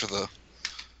lyrics for the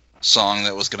song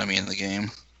that was going to be in the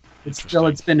game.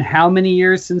 It's been how many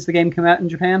years since the game came out in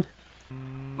Japan?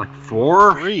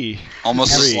 4? 3.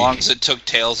 Almost as long as it took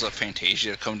Tales of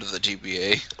Fantasia to come to the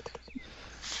GBA.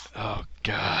 Oh,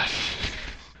 God.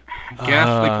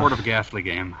 Ghastly port of a ghastly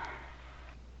game.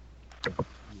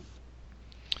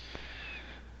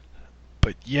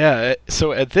 But yeah,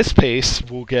 so at this pace,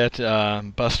 we'll get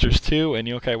Busters 2 and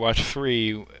Yokai Watch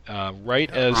 3 right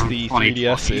as the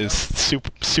 3DS is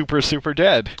super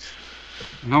dead.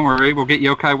 Don't worry, we'll get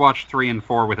Yokai Watch 3 and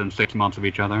 4 within 6 months of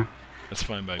each other. That's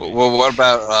fine by me. Well, what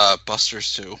about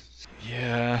Busters 2?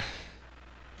 Yeah.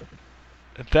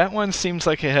 That one seems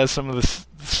like it has some of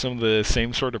the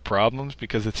same sort of problems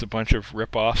because it's a bunch of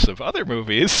rip-offs of other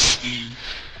movies.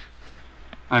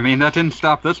 I mean, that didn't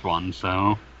stop this one,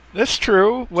 so... That's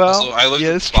true. Well, so I looked yeah,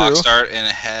 at it's the box true. art and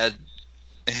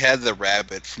it had the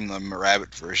rabbit from the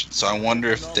Rabbit version. So I wonder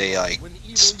if they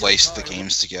spliced the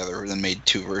games together and then made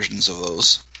 2 versions of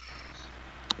those.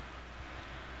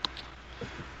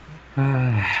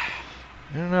 I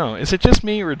don't know. Is it just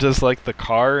me, or does the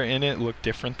car in it look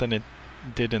different than it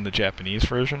did in the Japanese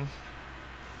version?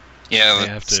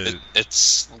 Yeah,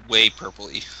 it's way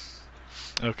purpley.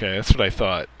 Okay, that's what I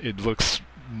thought. It looks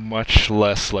much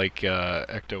less like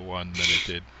Ecto 1 than it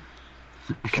did.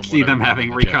 I can see them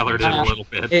having recolored it a little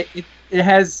bit. It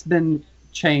has been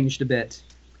changed a bit.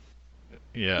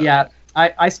 Yeah. Yeah,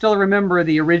 I still remember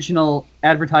the original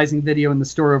advertising video in the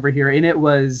store over here, and it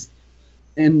was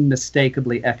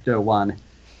unmistakably Ecto 1.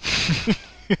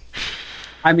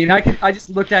 I mean, I just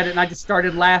looked at it and I just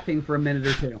started laughing for a minute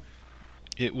or two.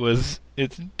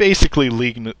 It's basically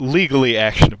legally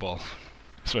actionable.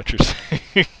 That's what you're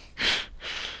saying.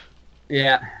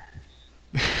 Yeah.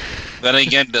 Then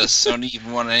again, does Sony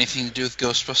even want anything to do with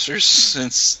Ghostbusters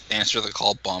since Answer the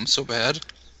Call bombed so bad?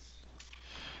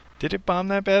 Did it bomb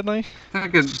that badly? I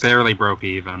think it barely broke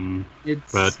even.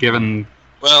 But given...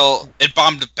 Well, it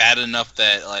bombed bad enough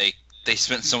that, they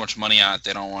spent so much money on it,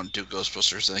 they don't want to do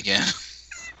Ghostbusters again.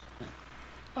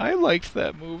 I liked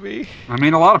that movie. I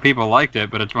mean, a lot of people liked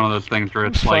it, but it's one of those things where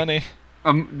it's funny.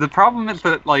 The problem is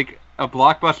that, a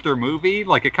blockbuster movie,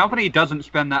 a company doesn't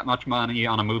spend that much money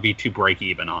on a movie to break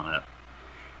even on it.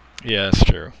 Yeah, it's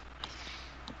true.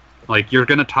 You're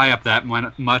going to tie up that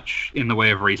much in the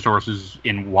way of resources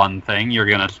in one thing.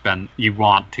 You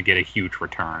want to get a huge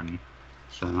return.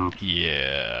 So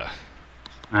yeah.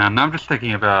 And I'm just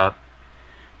thinking about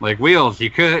Wheels.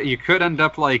 You could end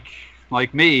up like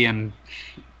me and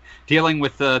dealing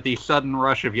with the sudden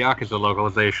rush of Yakuza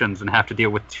localizations and have to deal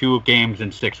with 2 games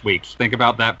in 6 weeks. Think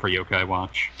about that for Yokai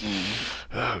Watch.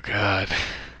 Oh god.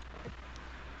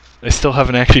 I still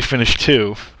haven't actually finished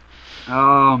 2.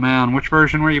 Oh man, which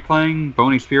version were you playing?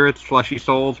 Bony Spirits, Fleshy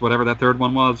Souls, whatever that third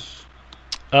one was?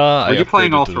 Were you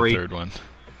playing all to 3? The third one.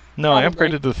 No, I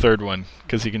upgraded to the third one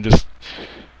because you can just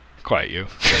quiet you.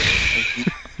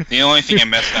 The only thing I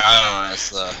missed out on is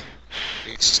the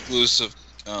exclusive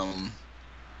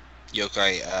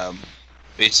yokai.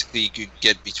 Basically, you could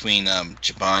get between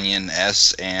Jibanyan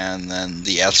S and then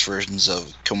the S versions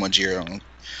of Komajiro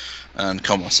and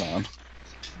Komasan.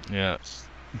 Yeah.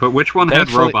 But which one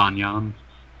Thankfully- had Robanyan?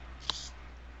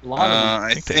 A lot of them.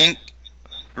 I think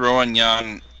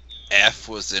Roanyan F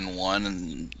was in one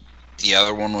and the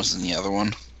other one was in the other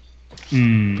one.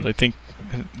 I think,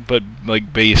 but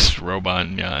like base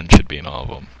Robanyan should be in all of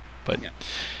them. But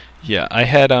yeah, I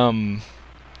had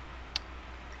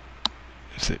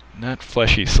is it not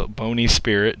Fleshy Soul, Bony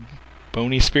Spirits?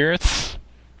 Am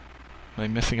I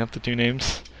messing up the 2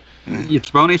 names? It's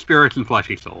Bony Spirits and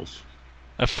Fleshy Souls.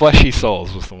 Fleshy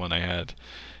Souls was the one I had,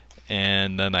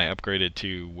 and then I upgraded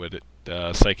to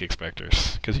Psychic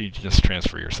Spectres because you just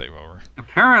transfer your save over.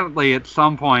 Apparently, at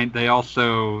some point, they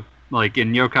also, like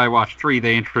in Yokai Watch 3,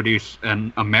 they introduce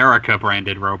an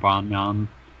America-branded Robanyan.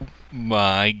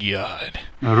 My god.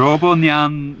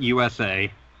 Robanyan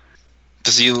USA.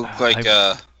 Does he look like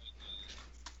that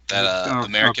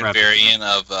American grab variant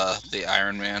of the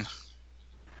Iron Man?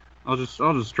 I'll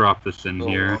just drop this in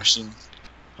here.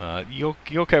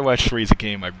 Yokai Watch 3 is a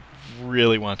game I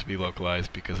really want to be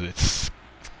localized because it's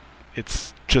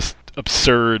just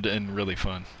absurd and really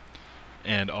fun,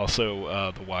 and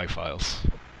also the Y files.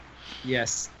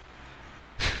 Yes.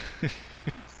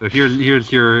 So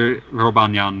here's your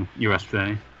Robanyan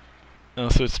USA.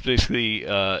 So it's basically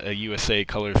a USA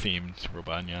color-themed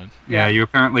Robanyan. Yeah, you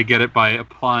apparently get it by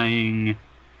applying.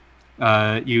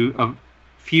 You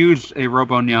fuse a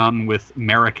Robanyan with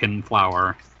American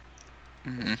flour.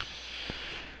 Mm-hmm.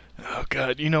 Oh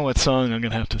god, you know what song I'm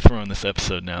gonna have to throw in this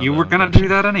episode now? You were gonna do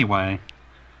that anyway.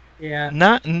 Yeah.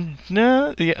 No,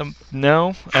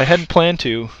 I hadn't planned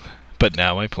to, but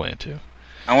now I plan to.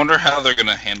 I wonder how they're going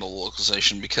to handle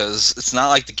localization, because it's not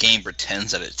like the game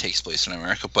pretends that it takes place in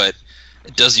America, but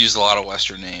it does use a lot of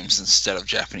Western names instead of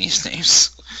Japanese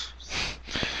names.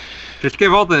 Just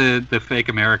give all the fake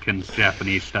Americans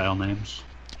Japanese-style names.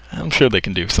 I'm sure they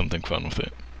can do something fun with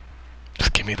it.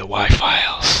 Just give me the Y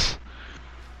files.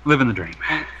 Living the dream.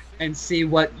 And see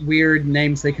what weird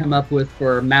names they come up with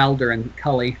for Malder and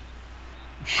Cully.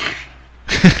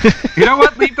 You know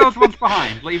what? Leave those ones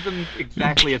behind. Leave them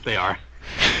exactly as they are.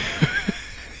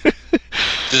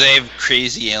 Do they have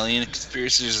crazy alien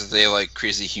conspiracies, or do they like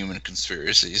crazy human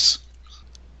conspiracies?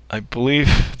 I believe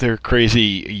they're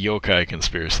crazy yokai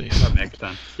conspiracies. That makes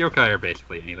sense. Yokai are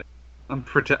basically anything.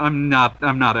 I'm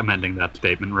not amending that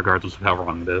statement, regardless of how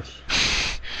wrong it is.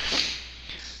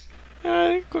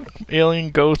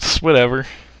 Alien goats, whatever.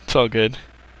 It's all good.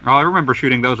 Oh, I remember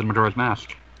shooting those in Majora's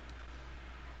Mask.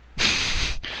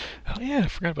 Oh yeah, I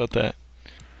forgot about that.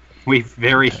 We've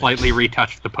very slightly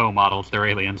retouched the Poe models. They're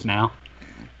aliens now.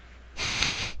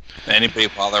 Anybody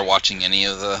bother watching any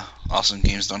of the Awesome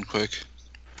Games Done Quick?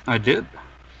 I did.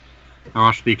 I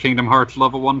watched the Kingdom Hearts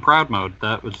Level 1 Proud Mode.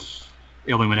 That was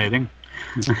illuminating.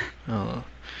 Oh.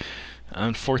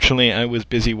 Unfortunately, I was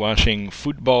busy watching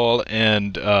football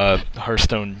and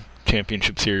Hearthstone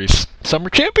Championship Series Summer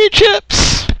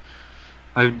Championships.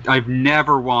 I've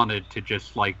never wanted to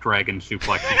just like dragon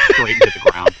suplex you straight into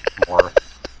the ground more.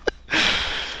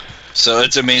 So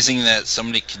it's amazing that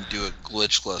somebody can do a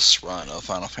glitchless run of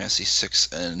Final Fantasy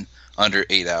VI in under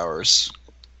 8 hours.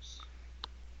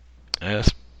 Yeah,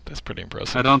 that's pretty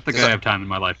impressive. I don't think I have time in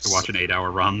my life to watch an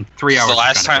 8-hour run. 3 hours.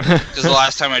 Because the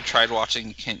last time I tried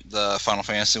watching the Final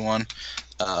Fantasy one,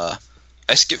 I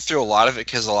skipped through a lot of it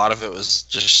because a lot of it was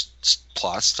just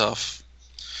plot stuff,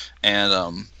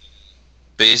 and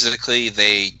basically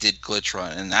they did glitch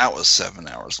run, and that was 7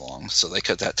 hours long, so they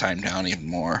cut that time down even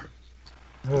more.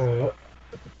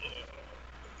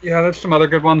 Yeah, there's some other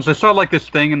good ones. I saw like this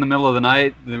thing in the middle of the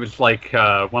night. It was like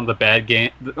one of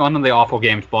the awful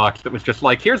games blocks that was just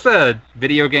like, here's a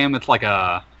video game that's like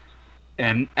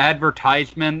an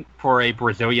advertisement for a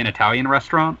Brazilian Italian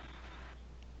restaurant.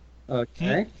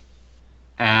 Okay.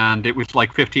 And it was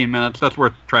like 15 minutes. That's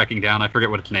worth tracking down. I forget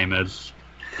what its name is.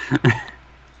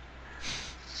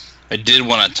 I did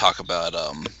want to talk about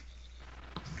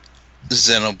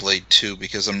Xenoblade 2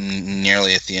 because I'm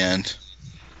nearly at the end.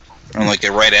 I'm like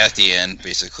right at the end,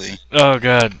 basically. Oh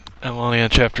god, I'm only on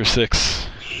chapter 6.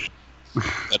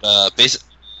 But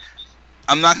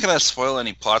I'm not gonna spoil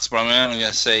any plots, but I'm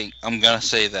gonna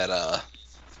say that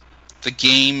the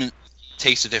game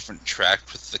takes a different track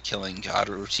with the killing god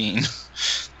routine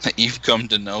that you've come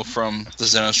to know from the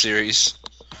Xeno series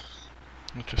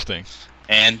Interesting.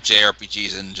 and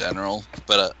JRPGs in general.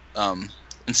 But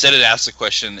instead, it asks the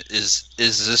question: Is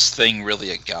this thing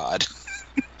really a god?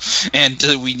 And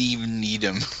do we even need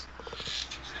him?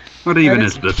 What even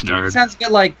is this nerd? It sounds a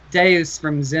bit like Deus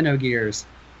from Xenogears,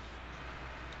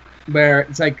 where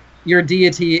it's like your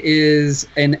deity is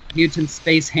a mutant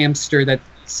space hamster that's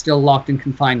still locked in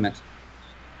confinement.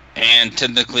 And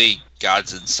technically,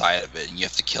 God's inside of it, and you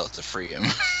have to kill it to free him.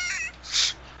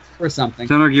 Or something.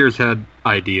 Xenogears had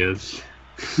ideas.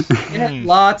 It had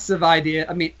lots of ideas.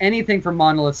 I mean, anything from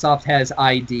Monolith Soft has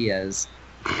ideas.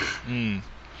 Mm.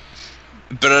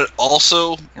 But it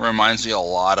also reminds me a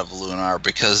lot of Lunar,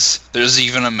 because there's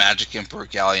even a Magic Emperor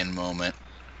Galleon moment.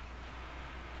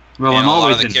 Well, And I'm a lot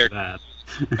always of the into that.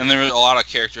 And there are a lot of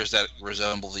characters that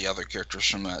resemble the other characters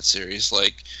from that series.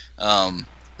 Like,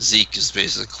 Zeke is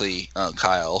basically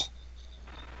Kyle.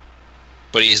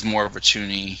 But he's more of a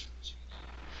toony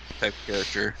type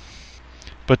character.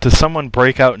 But does someone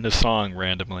break out into song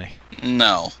randomly?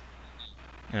 No.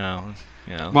 No.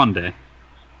 Yeah. One day.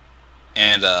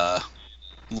 And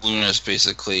Luna's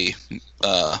basically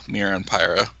Mira and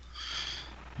Pyra.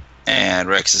 And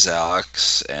Rex is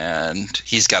Alex, and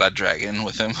he's got a dragon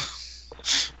with him.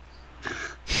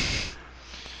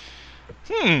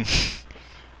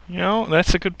 You know,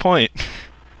 that's a good point.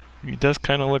 He does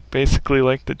kind of look basically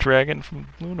like the dragon from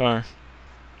Lunar.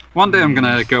 One day I'm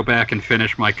gonna go back and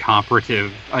finish my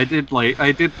comparative. I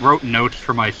wrote notes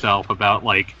for myself about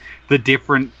like the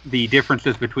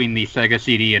differences between the Sega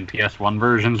CD and PS1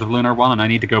 versions of Lunar 1, and I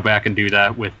need to go back and do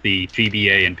that with the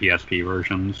GBA and PSP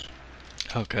versions.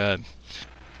 Oh god.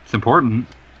 It's important.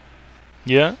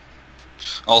 Yeah?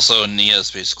 Also,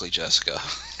 Nia's basically Jessica.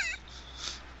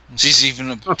 She's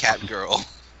even a cat girl.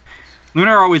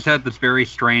 Lunar always had this very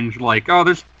strange, like,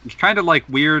 there's kind of like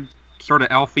weird, sort of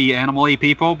elfy, animal-y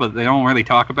people, but they don't really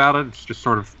talk about it. It's just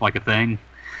sort of like a thing.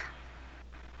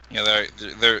 Yeah,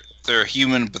 they're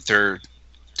human, but they're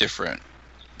different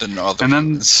than other And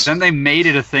humans. then they made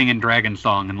it a thing in Dragon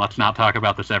Song, and let's not talk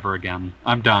about this ever again.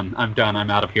 I'm done.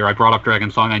 I'm out of here. I brought up Dragon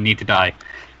Song. I need to die.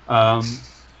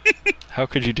 How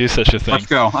could you do such a thing? Let's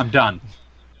go. I'm done.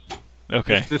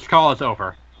 Okay. This call is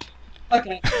over.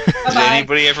 Okay. Did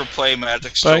anybody ever play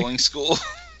Magic Strolling School?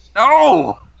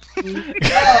 No! No,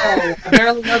 I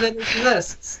barely know that it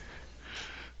exists.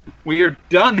 We are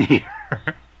done here.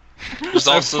 There's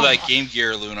also that Game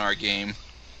Gear Lunar game,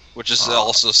 which is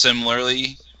also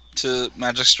similarly to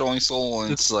Magic Strolling School,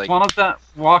 and it's like one of the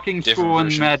Walking different School and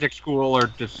version. Magic School are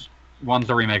just one's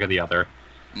a remake of the other.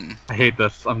 I hate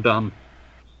this. I'm done.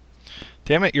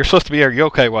 Damn it, you're supposed to be our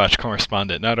Yokai Watch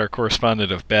correspondent, not our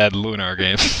correspondent of bad Lunar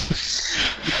games.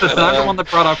 Is that the one that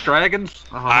brought up dragons?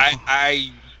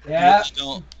 I Yeah. really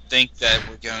don't think that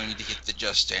we're going to get the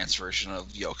Just Dance version of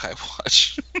Yokai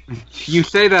Watch. You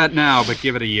say that now, but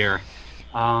give it a year.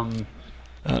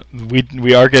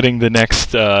 We are getting the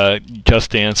next Just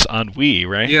Dance on Wii,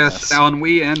 right? Yes, on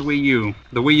Wii and Wii U.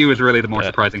 The Wii U is really the more Yeah.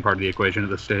 surprising part of the equation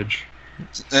at this stage.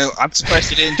 I'm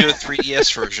surprised they didn't do a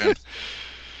 3DS version.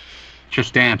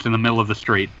 Just dance in the middle of the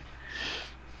street.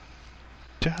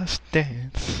 Just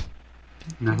Dance.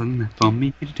 Nothing for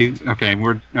me to do.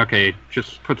 Okay.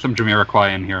 Just put some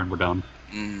Jamiroquai in here and we're done.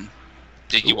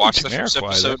 Did you Ooh, watch the first Jamiroquai,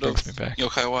 episode that of brings me back.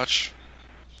 Yokai Watch?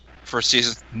 First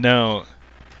season? No.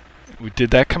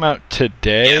 Did that come out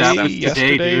today? Yeah, that's today,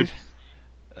 yesterday? dude.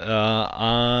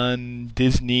 On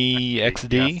Disney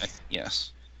XD?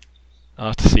 Yes. I'll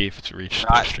have to see if it's reached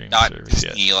the streaming Not service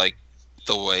yet. Disney, like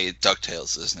the way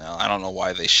DuckTales is now. I don't know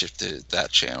why they shifted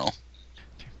that channel.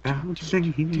 Wait,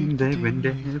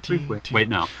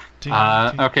 no.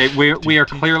 Okay, we are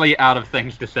clearly out of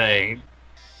things to say.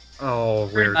 Oh,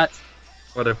 weird.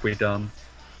 What have we done?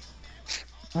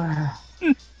 No,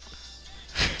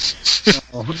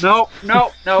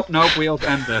 we'll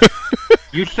end this.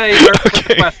 You say your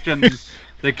quick questions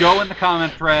that go in the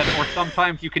comment thread, or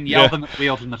sometimes you can yell them at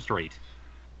Wheels in the street.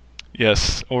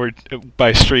 Yes, or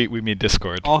by street we mean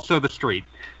Discord. Also the street.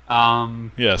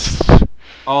 Yes.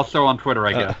 Also on Twitter,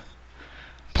 I guess.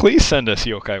 Please send us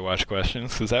Yokai Watch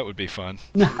questions, because that would be fun.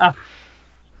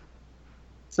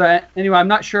 So anyway, I'm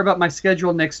not sure about my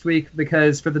schedule next week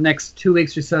because for the next 2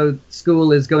 weeks or so,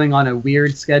 school is going on a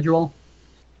weird schedule.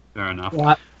 Fair enough.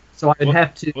 So I'd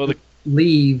have to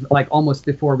leave like almost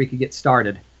before we could get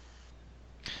started.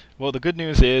 Well, the good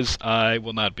news is I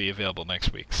will not be available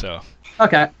next week, so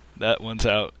Okay. that one's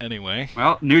out anyway.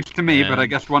 Well, news to me, but I And-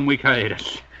 guess 1 week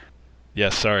hiatus.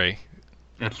 Yes, sorry.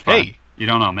 It's fine. Hey, You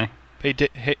don't know me. Hey,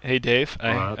 Dave.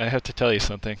 What? I have to tell you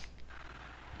something.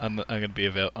 I'm going to be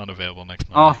unavailable next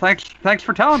Oh, Monday. thanks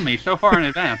for telling me so far in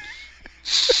advance.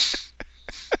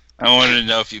 I wanted to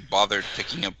know if you bothered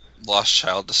picking up Lost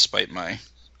Child despite my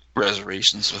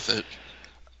reservations with it.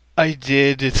 I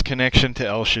did. Its connection to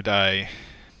El Shaddai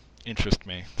interest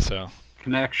me. So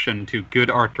Connection to good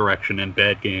art direction and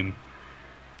bad game.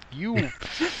 you.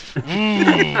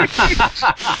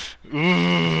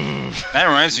 That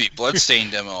reminds me,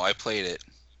 Bloodstained demo. I played it.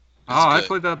 I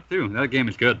played that too. That game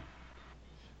is good.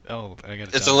 Oh, I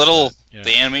got. It's a little. Yeah.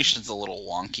 The animation's a little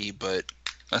wonky, but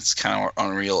that's kind of what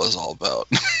Unreal is all about.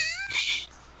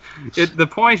 The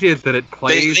point is that it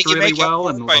plays they can really make well,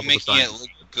 it and the by level making design. it look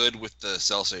good with the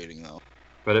cell shading, though.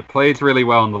 But it plays really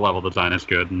well, and the level design is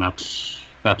good, and that's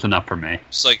enough for me.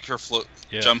 It's like her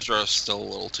Yeah. jumps are still a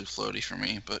little too floaty for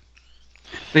me, but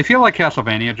They feel like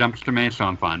Castlevania jumps to me, so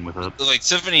I'm fine with it. like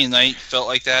Symphony of the Night felt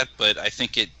like that, but I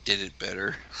think it did it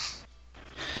better.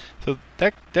 So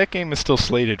that game is still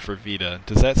slated for Vita.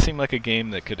 Does that seem like a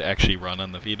game that could actually run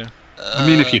on the Vita? I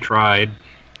mean, if you tried.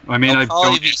 I mean, I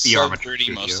probably don't be envy sub Armature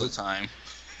 30 most of Studios. the time.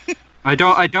 I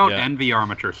don't Yeah. envy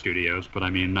Armature Studios, but I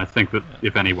mean, I think that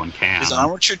if anyone can. Is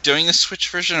Armature doing the Switch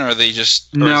version, or are they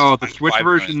just? or No, is the it Switch 5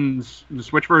 versions. The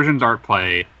Switch versions aren't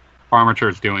play.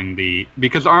 Armature's doing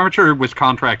because Armature was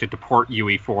contracted to port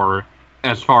UE4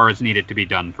 as far as needed to be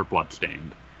done for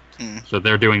Bloodstained. Hmm. So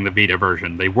they're doing the Vita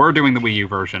version. They were doing the Wii U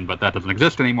version, but that doesn't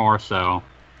exist anymore. So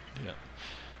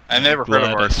I've never heard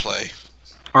of Glad I Artplay.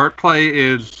 Artplay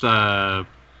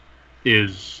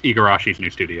is Igarashi's new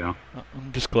studio.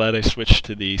 I'm just glad I switched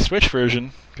to the Switch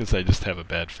version because I just have a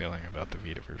bad feeling about the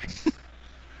Vita version.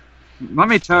 Let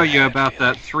me tell you about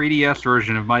that 3DS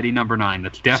version of Mighty Number 9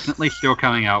 that's definitely still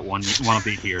coming out one of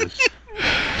these years.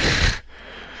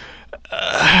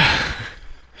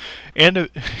 And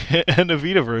a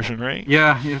Vita version, right?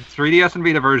 Yeah, 3DS and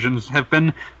Vita versions have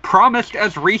been promised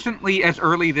as recently as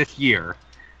early this year.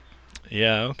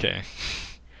 Yeah. Okay.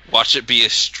 Watch it be a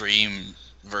stream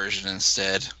version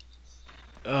instead.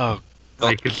 Oh.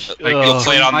 Like, You'll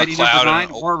play it on Mighty the cloud. Number 9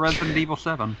 And, or Resident Evil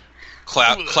 7.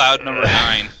 cloud number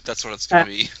 9. That's what it's gonna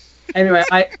be. Anyway,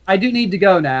 I do need to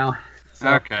go now. So,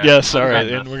 Okay. Yes. All right.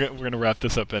 Okay. And we're gonna wrap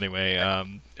this up anyway.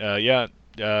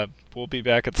 We'll be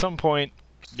back at some point.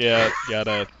 Yeah.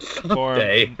 Gotta forum.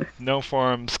 Okay. No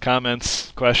forums,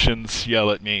 comments, questions.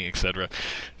 Yell at me, etc.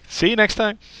 See you next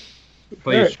time.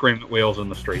 Please scream at wheels in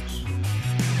the streets.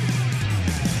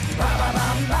 Ba ba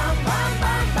bum bum.